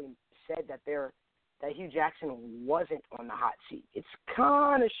actually said that Hugh Jackson wasn't on the hot seat, it's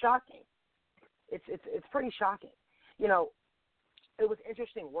kind of shocking. It's pretty shocking. You know, it was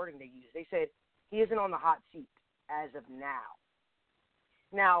interesting wording they used. They said he isn't on the hot seat as of now.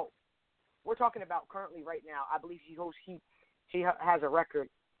 Now, we're talking about currently right now. I believe he has a record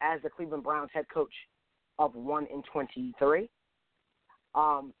as the Cleveland Browns head coach of 1-23.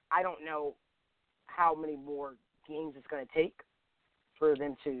 I don't know how many more games it's going to take for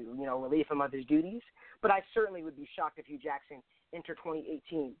them to, you know, relieve him of his duties, but I certainly would be shocked if Hugh Jackson entered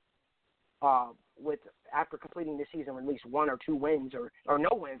 2018 after completing the season with at least 1 or 2 wins or no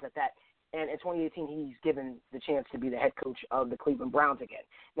wins at that. And in 2018, he's given the chance to be the head coach of the Cleveland Browns again.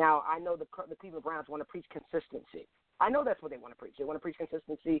 Now, I know the Cleveland Browns want to preach consistency. I know that's what they want to preach. They want to preach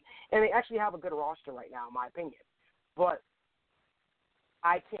consistency, and they actually have a good roster right now, in my opinion. But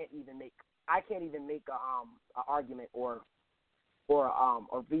I can't even make an argument or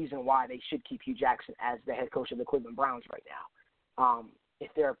a reason why they should keep Hugh Jackson as the head coach of the Cleveland Browns right now.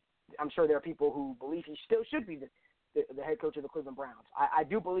 I'm sure there are people who believe he still should be the head coach of the Cleveland Browns. I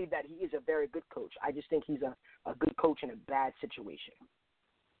do believe that he is a very good coach. I just think he's a good coach in a bad situation.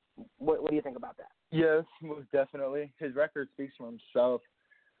 What do you think about that? Yes, most definitely. His record speaks for himself.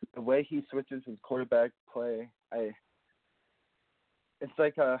 The way he switches his quarterback play, it's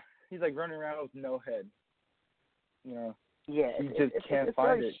like he's like running around with no head. You know. Yeah. He just can't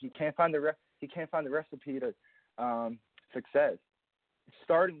find it. He can't find the recipe to success.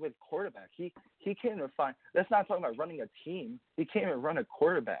 Starting with quarterback, he can't even find. That's not talking about running a team. He can't even run a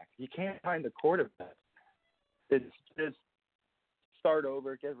quarterback. He can't find the quarterback. It's just start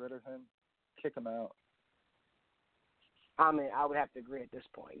over, get rid of him, kick him out. I mean, I would have to agree at this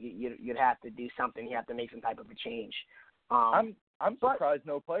point. You'd have to do something. You have to make some type of a change. I'm surprised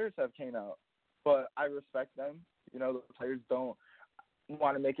no players have came out, but I respect them. You know, the players don't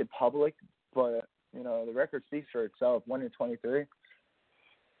want to make it public, but you know, the record speaks for itself. 1-23.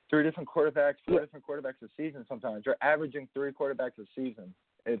 3 different quarterbacks, 4 different quarterbacks a season sometimes. You're averaging 3 quarterbacks a season.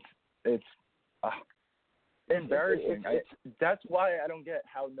 It's embarrassing. That's why I don't get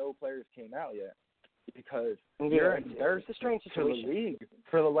how no players came out yet. Because you're embarrassed it's a strange situation. To the league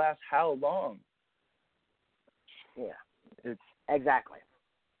for the last how long? Yeah. Exactly.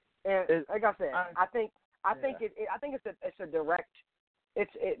 And like I said, I think it's a direct.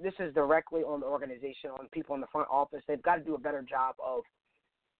 This is directly on the organization, on people in the front office. They've got to do a better job of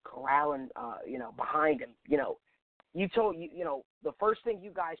corralling, behind him. You know, the first thing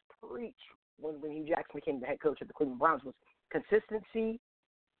you guys preached when Hugh Jackson became the head coach of the Cleveland Browns was consistency,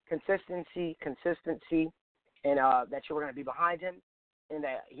 and that you were going to be behind him, and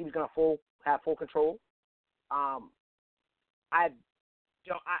that he was going to have full control.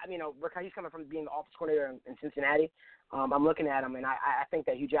 He's coming from being the offensive coordinator in Cincinnati. I'm looking at him, and I think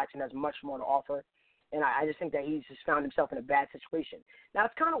that Hugh Jackson has much more to offer. And I just think that he's just found himself in a bad situation. Now,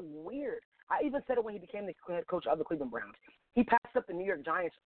 it's kind of weird. I even said it when he became the head coach of the Cleveland Browns. He passed up the New York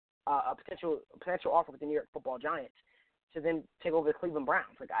Giants, a potential offer with the New York Football Giants to then take over the Cleveland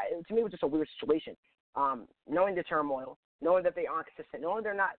Browns. To me, it was just a weird situation. Knowing the turmoil, knowing that they aren't consistent, knowing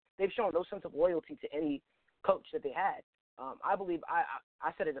they've shown no sense of loyalty to any coach that they had. I believe,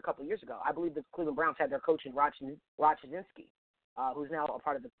 I said it a couple of years ago, I believe the Cleveland Browns had their coach in Roczynski, who's now a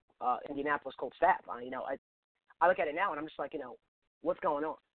part of the Indianapolis Colts staff. I look at it now and I'm just like, what's going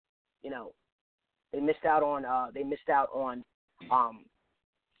on? They missed out on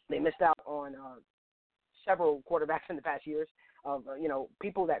several quarterbacks in the past years of,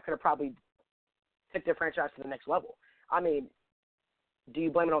 people that could have probably took their franchise to the next level. I mean, do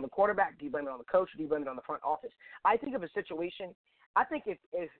you blame it on the quarterback? Do you blame it on the coach? Do you blame it on the front office? I think of a situation. I think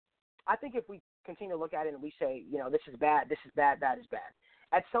if we continue to look at it and we say, this is bad, bad is bad.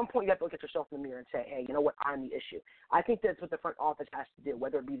 At some point, you have to look at yourself in the mirror and say, hey, you know what? I'm the issue. I think that's what the front office has to do,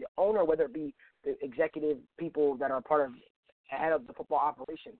 whether it be the owner, whether it be the executive people that are head of the football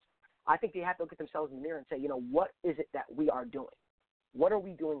operations. I think they have to look at themselves in the mirror and say, what is it that we are doing? What are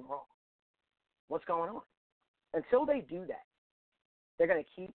we doing wrong? What's going on? Until they do that, they're going to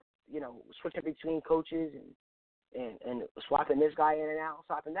keep, switching between coaches and swapping this guy in and out,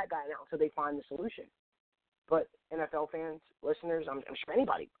 swapping that guy in and out until they find the solution. But NFL fans, listeners, I'm sure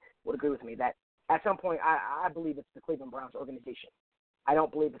anybody would agree with me that at some point I believe it's the Cleveland Browns organization. I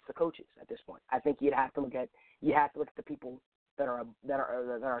don't believe it's the coaches at this point. I think you have to look at the people that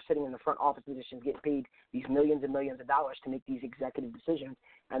are sitting in the front office positions getting paid these millions and millions of dollars to make these executive decisions,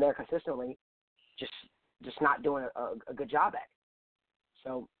 and they're consistently just not doing a good job at it.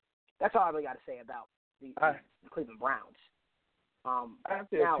 So that's all I really got to say about the Cleveland Browns. I have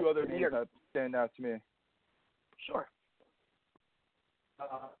to have two other names that stand out to me. Sure.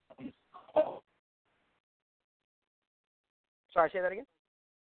 Sorry, say that again?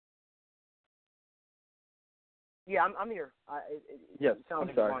 Yeah, I'm here. Yes, it sounds I'm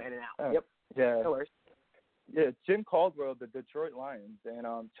like sorry. You're going in and out. Yep. Yeah. No worries. Yeah, Jim Caldwell, the Detroit Lions,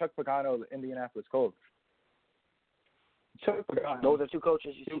 and Chuck Pagano, the Indianapolis Colts. Chuck Pagano. Those are two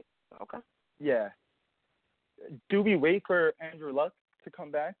coaches you see. Okay. Yeah. Do we wait for Andrew Luck to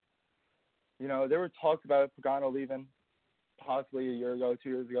come back? There were talks about Pagano leaving possibly a year ago, 2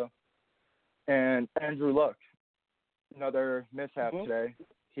 years ago. And Andrew Luck, another mishap today.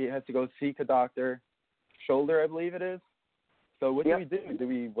 He has to go seek a doctor. Shoulder, I believe it is. So what do we do? Do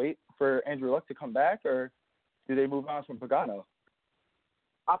we wait for Andrew Luck to come back, or do they move on from Pagano?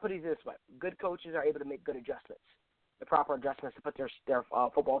 I'll put it this way. Good coaches are able to make good adjustments, the proper adjustments to put their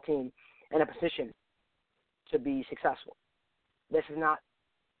football team in a position to be successful. This is not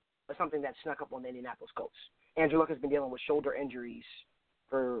something that snuck up on the Indianapolis Colts. Andrew Luck has been dealing with shoulder injuries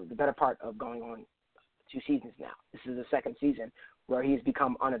for the better part of going on 2 seasons now. This is the second season where he's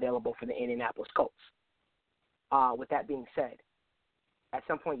become unavailable for the Indianapolis Colts. With that being said, at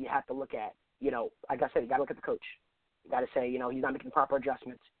some point you have to look at, like I said, you got to look at the coach. You got to say, he's not making proper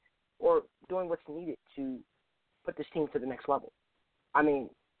adjustments or doing what's needed to put this team to the next level. I mean,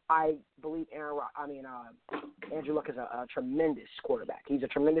 I believe Andrew Luck is a tremendous quarterback. He's a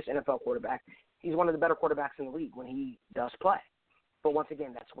tremendous NFL quarterback. He's one of the better quarterbacks in the league when he does play. But once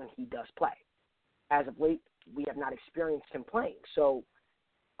again, that's when he does play. As of late, we have not experienced him playing. So,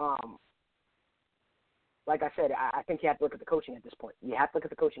 like I said, I think you have to look at the coaching at this point. You have to look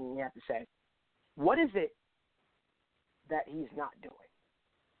at the coaching and you have to say, what is it that he's not doing?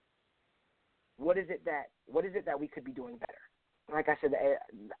 What is it that we could be doing better? Like I said,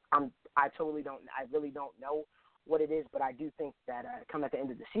 I really don't know what it is, but I do think that come at the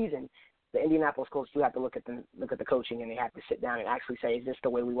end of the season, the Indianapolis Colts do have to look at the coaching, and they have to sit down and actually say, is this the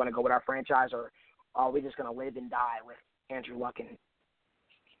way we want to go with our franchise, or are we just going to live and die with Andrew Luck and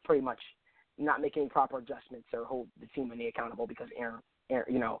pretty much not make any proper adjustments or hold the team accountable because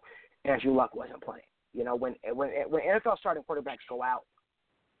Andrew Luck wasn't playing. When NFL starting quarterbacks go out,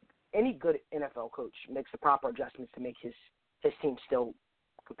 any good NFL coach makes the proper adjustments to make his team still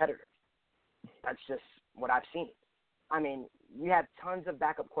competitive. That's just what I've seen. I mean, you have tons of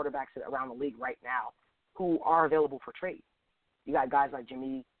backup quarterbacks around the league right now who are available for trade. You got guys like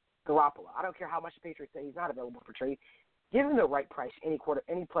Jimmy Garoppolo. I don't care how much the Patriots say he's not available for trade. Give him the right price. Any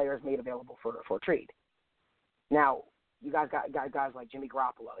player is made available for trade. Now, you guys got guys like Jimmy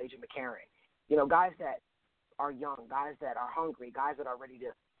Garoppolo, AJ McCarron. Guys that are young, guys that are hungry, guys that are ready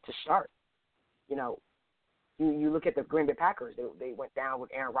to start. You look at the Green Bay Packers. They went down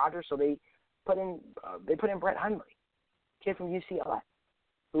with Aaron Rodgers, so they put in Brett Hundley, kid from UCLA,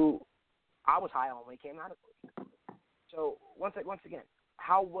 who I was high on when he came out of the league. So once again,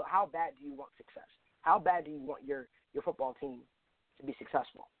 how bad do you want success? How bad do you want your football team to be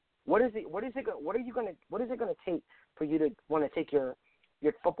successful? What is it going to take for you to want to take your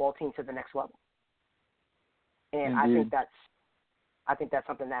football team to the next level? And I think that's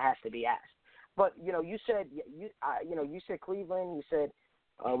something that has to be asked. But you said Cleveland. You said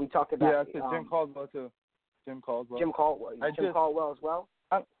we talked about Jim Caldwell too. Jim Caldwell. Jim Caldwell as well.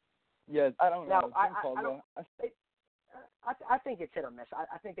 Yes, I don't know. Jim Caldwell. I think it's hit or miss.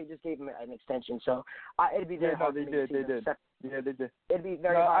 I think they just gave him an extension, so it'd be very hard. They did. Yeah, they did. It'd be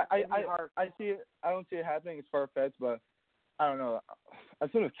very hard. I see it. I don't see it happening. It's far-fetched, but I don't know.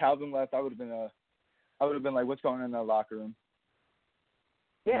 As soon as Calvin left, I would have been I would have been like, what's going on in the locker room?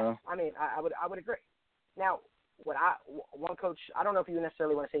 Yeah, You know? I mean, I would agree. Now, one coach, I don't know if you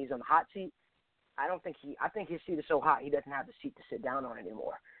necessarily want to say he's on the hot seat. I think his seat is so hot he doesn't have the seat to sit down on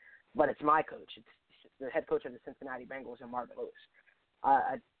anymore. But it's my coach. It's the head coach of the Cincinnati Bengals and Marvin Lewis.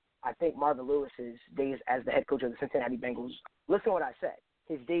 I think Marvin Lewis's days as the head coach of the Cincinnati Bengals, listen to what I said,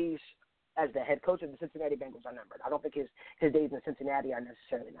 his days as the head coach of the Cincinnati Bengals are numbered. I don't think his days in Cincinnati are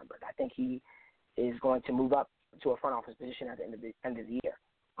necessarily numbered. I think he is going to move up to a front office position at the end of the year.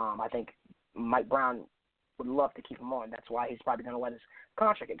 I think Mike Brown would love to keep him on. That's why he's probably going to let his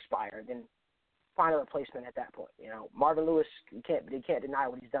contract expire, then find a replacement at that point. You know, Marvin Lewis, you can't deny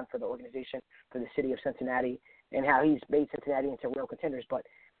what he's done for the organization, for the city of Cincinnati, and how he's made Cincinnati into real contenders. But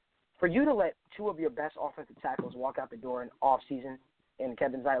for you to let two of your best offensive tackles walk out the door in off-season, in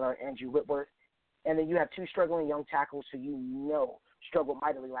Kevin Zeitler and Andrew Whitworth, and then you have two struggling young tackles who you know struggled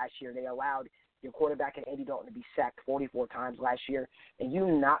mightily last year. They allowed your quarterback and Andy Dalton to be sacked 44 times last year, and you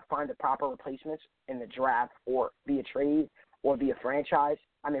not find the proper replacements in the draft or via trade or via franchise,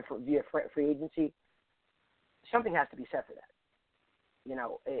 via free agency, something has to be said for that. You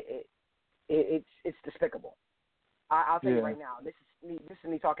know, it's despicable. I'll tell you right now, this is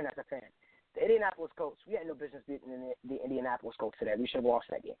me talking as a fan. The Indianapolis Colts, we had no business beating the Indianapolis Colts today. We should have lost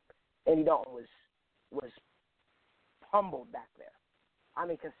that game. Andy Dalton was humbled back there. I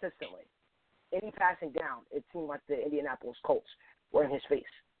mean, consistently. Any passing down, it seemed like the Indianapolis Colts were in his face.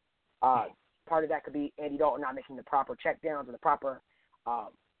 Part of that could be Andy Dalton not making the proper checkdowns or the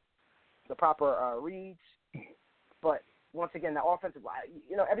proper reads. But once again, the offensive line,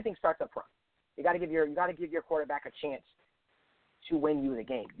 you know, everything starts up front. You got to give your quarterback a chance to win you the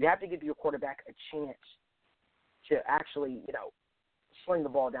game. You have to give your quarterback a chance to actually, you know, sling the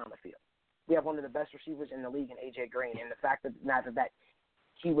ball down the field. We have one of the best receivers in the league in A.J. Green, and the fact that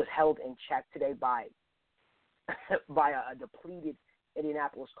he was held in check today by a depleted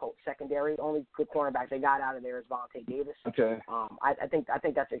Indianapolis Colts secondary. Only good cornerback they got out of there is Vontae Davis. Okay. I think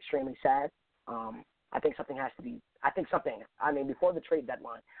that's extremely sad. I think something has to be. Before the trade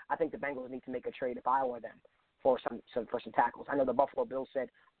deadline, I think the Bengals need to make a trade if I were them for some tackles. I know the Buffalo Bills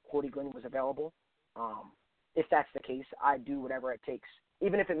said Cordy Glenn was available. If that's the case, I'd do whatever it takes,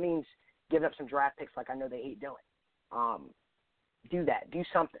 even if it means giving up some draft picks like I know they hate doing. Do that. Do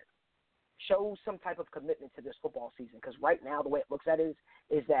something. Show some type of commitment to this football season, because right now the way it looks at it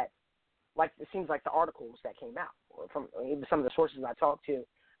is that, like, it seems like the articles that came out or from even some of the sources I talked to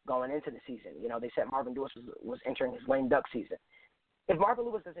going into the season, you know, they said Marvin Lewis was entering his lame duck season. If Marvin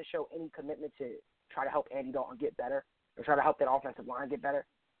Lewis doesn't show any commitment to try to help Andy Dalton get better or try to help that offensive line get better,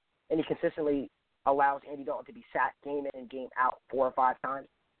 and he consistently allows Andy Dalton to be sacked game in and game out 4 or 5 times,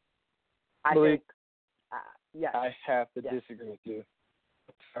 I think, yes. I have to disagree with you.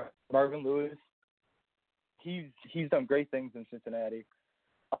 Marvin Lewis, he's done great things in Cincinnati.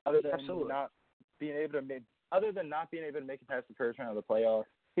 Other than not being able to make it past the first round of the playoffs,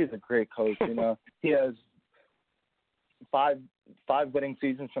 he's a great coach. You know, he has five winning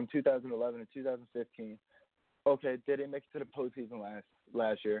seasons from 2011 to 2015. Okay, did he make it to the postseason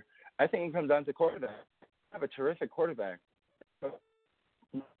last year? I think it comes down to quarterback. I have a terrific quarterback.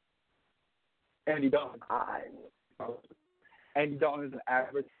 Andy Dalton. Andy Dalton is an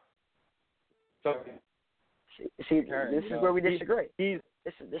average. See, this is where we disagree. This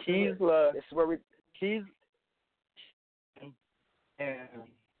is where we. You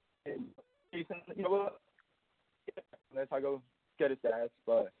know what? Unless I go get his stats,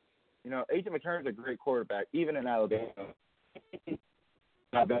 but you know, A.J. McCarron's a great quarterback, even in Alabama.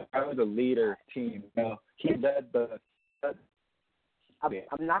 I was a leader team. You know, he led the.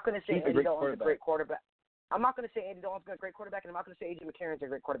 I'm not going to say Andy Dalton's a great quarterback. I'm not going to say Andy Dalton's a great quarterback, and I'm not going to say A.J. McCarron's a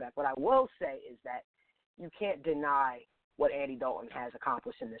great quarterback. What I will say is that you can't deny what Andy Dalton has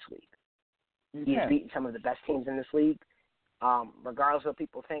accomplished in this league. He's beaten some of the best teams in this league. Regardless of what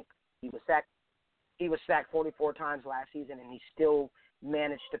people think, he was sacked 44 times last season, and he still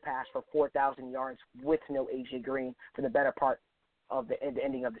managed to pass for 4,000 yards with no A.J. Green for the better part of the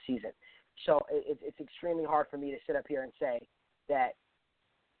ending of the season. So it's extremely hard for me to sit up here and say that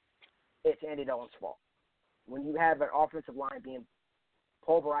it's Andy Dalton's fault. When you have an offensive line being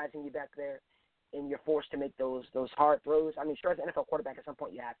pulverizing you back there and you're forced to make those hard throws, I mean, sure, as an NFL quarterback, at some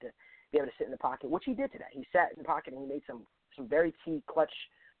point you have to be able to sit in the pocket, which he did today. He sat in the pocket and he made some very key clutch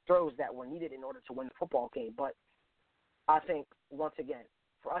throws that were needed in order to win the football game. But I think, once again,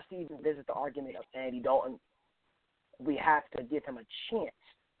 for us to even visit the argument of Andy Dalton, we have to give him a chance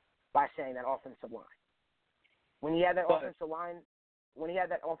by saying that offensive line. When he had that offensive line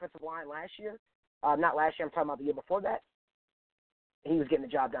last year, not last year, I'm talking about the year before that, he was getting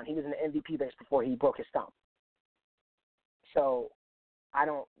the job done. He was in the MVP race before he broke his thumb. So I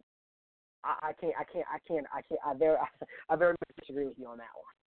very much disagree with you on that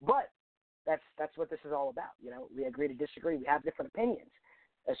one. But that's what this is all about. You know, we agree to disagree. We have different opinions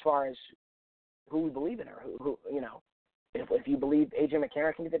as far as who we believe in, or who you know, if you believe A.J.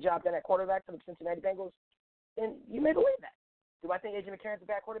 Mcnair can get the job done at quarterback for the Cincinnati Bengals, then you may believe that. Do I think A.J. McCarron is a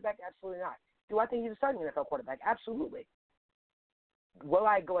bad quarterback? Absolutely not. Do I think he's a starting NFL quarterback? Absolutely. Will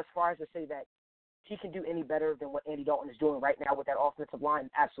I go as far as to say that he can do any better than what Andy Dalton is doing right now with that offensive line?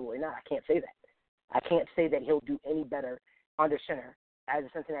 Absolutely not. I can't say that. I can't say that he'll do any better under center as a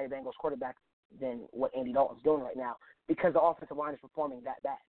Cincinnati Bengals quarterback than what Andy Dalton's doing right now, because the offensive line is performing that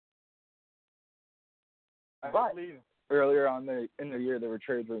bad. I believe earlier on in the year there were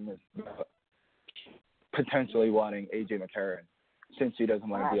trade rumors about potentially wanting A.J. McCarron since he doesn't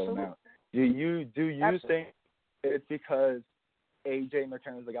want to deal him out. Do you think it's because A.J.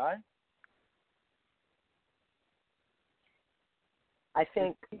 McCarron is the guy? I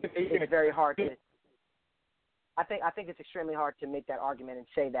think it's very hard to. I think it's extremely hard to make that argument and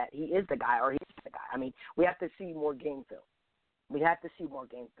say that he is the guy or he's the guy. I mean, we have to see more game film.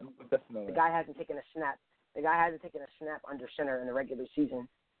 Definitely. The guy hasn't taken a snap. The guy hasn't taken a snap under center in the regular season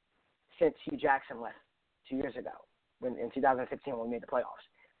since Hugh Jackson left 2 years ago, in 2015 when we made the playoffs.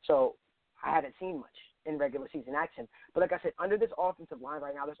 So I haven't seen much in regular season action. But like I said, under this offensive line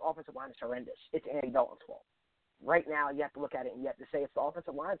right now, this offensive line is horrendous. It's Andy Dalton's fault. Right now, you have to look at it and you have to say it's the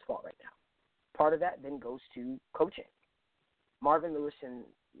offensive line's fault right now. Part of that then goes to coaching. Marvin Lewis and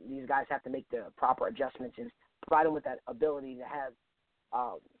these guys have to make the proper adjustments and provide them with that ability to have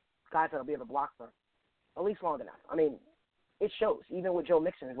guys that will be able to block for at least long enough. I mean, it shows, even with Joe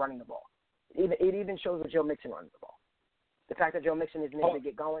Mixon running the ball. It even shows with Joe Mixon running the ball. The fact that Joe Mixon isn't able to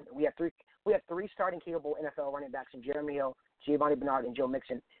get going. We have three starting capable NFL running backs in Jeremy Hill, Giovanni Bernard, and Joe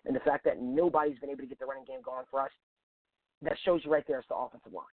Mixon. And the fact that nobody's been able to get the running game going for us, that shows you right there it's the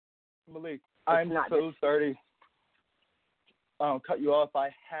offensive line. Malik, I'm so sorry to cut you off.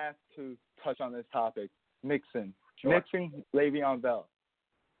 I have to touch on this topic. Mixon. Sure. Mixon, Le'Veon Bell.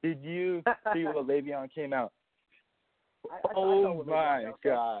 Did you see what Le'Veon came out? Oh, my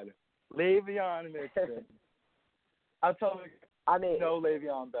God. Le'Veon Mixon. I'll tell you, no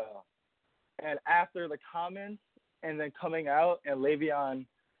Le'Veon Bell. And after the comments and then coming out and Le'Veon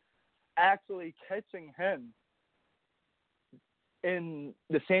actually catching him in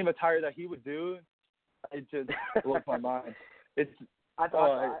the same attire that he would do, it just blows my mind. I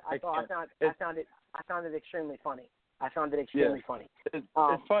found it extremely funny. Funny. It's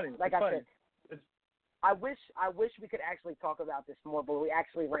funny. Like it's I funny. said, I wish we could actually talk about this more, but we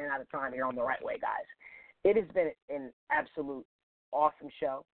actually ran out of time here on the Wrightway, guys. It has been an absolute awesome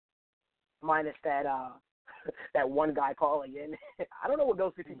show, minus that that one guy calling in. I don't know what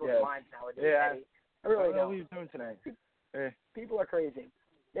goes through people's minds nowadays. Yeah. I really don't know what he's doing tonight. People are crazy.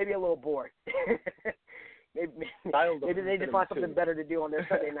 Maybe a little bored. maybe they just find something better to do on their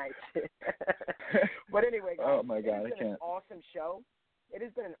Sunday nights. But anyway, guys, oh my God, it has been an awesome show. It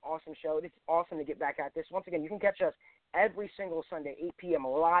has been an awesome show. It's awesome to get back at this. Once again, you can catch us every single Sunday, 8 p.m.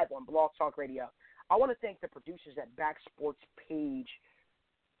 live on Blog Talk Radio. I want to thank the producers at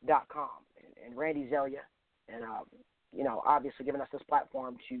BacksportsPage.com and Randy Zelia, and obviously giving us this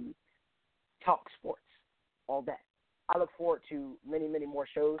platform to talk sports all day. I look forward to many, many more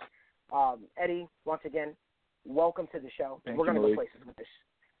shows. Eddie, once again, welcome to the show. Thank We're going to you, go places with this.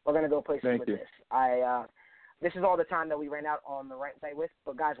 This is all the time that we ran out on the Wrightway with.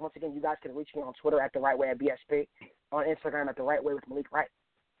 But guys, once again, you guys can reach me on Twitter at the Wrightway at BSP, on Instagram at the Wrightway with Malik Wright,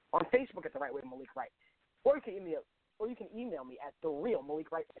 on Facebook at the Wrightway with Malik Wright, or you can email me at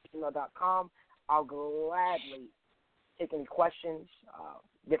therealmalikWright@gmail.com. I'll gladly take any questions,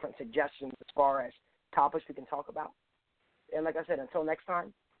 different suggestions as far as topics we can talk about. And like I said, until next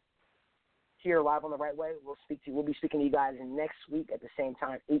time, here live on the Wrightway, we'll be speaking to you guys next week at the same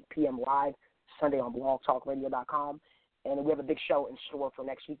time, 8 p.m. live, Sunday on blogtalkradio.com. And we have a big show in store for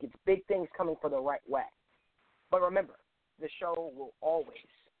next week. It's big things coming for the Wrightway. But remember, the show will always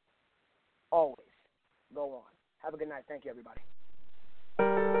go on. Have a good night. Thank you, everybody.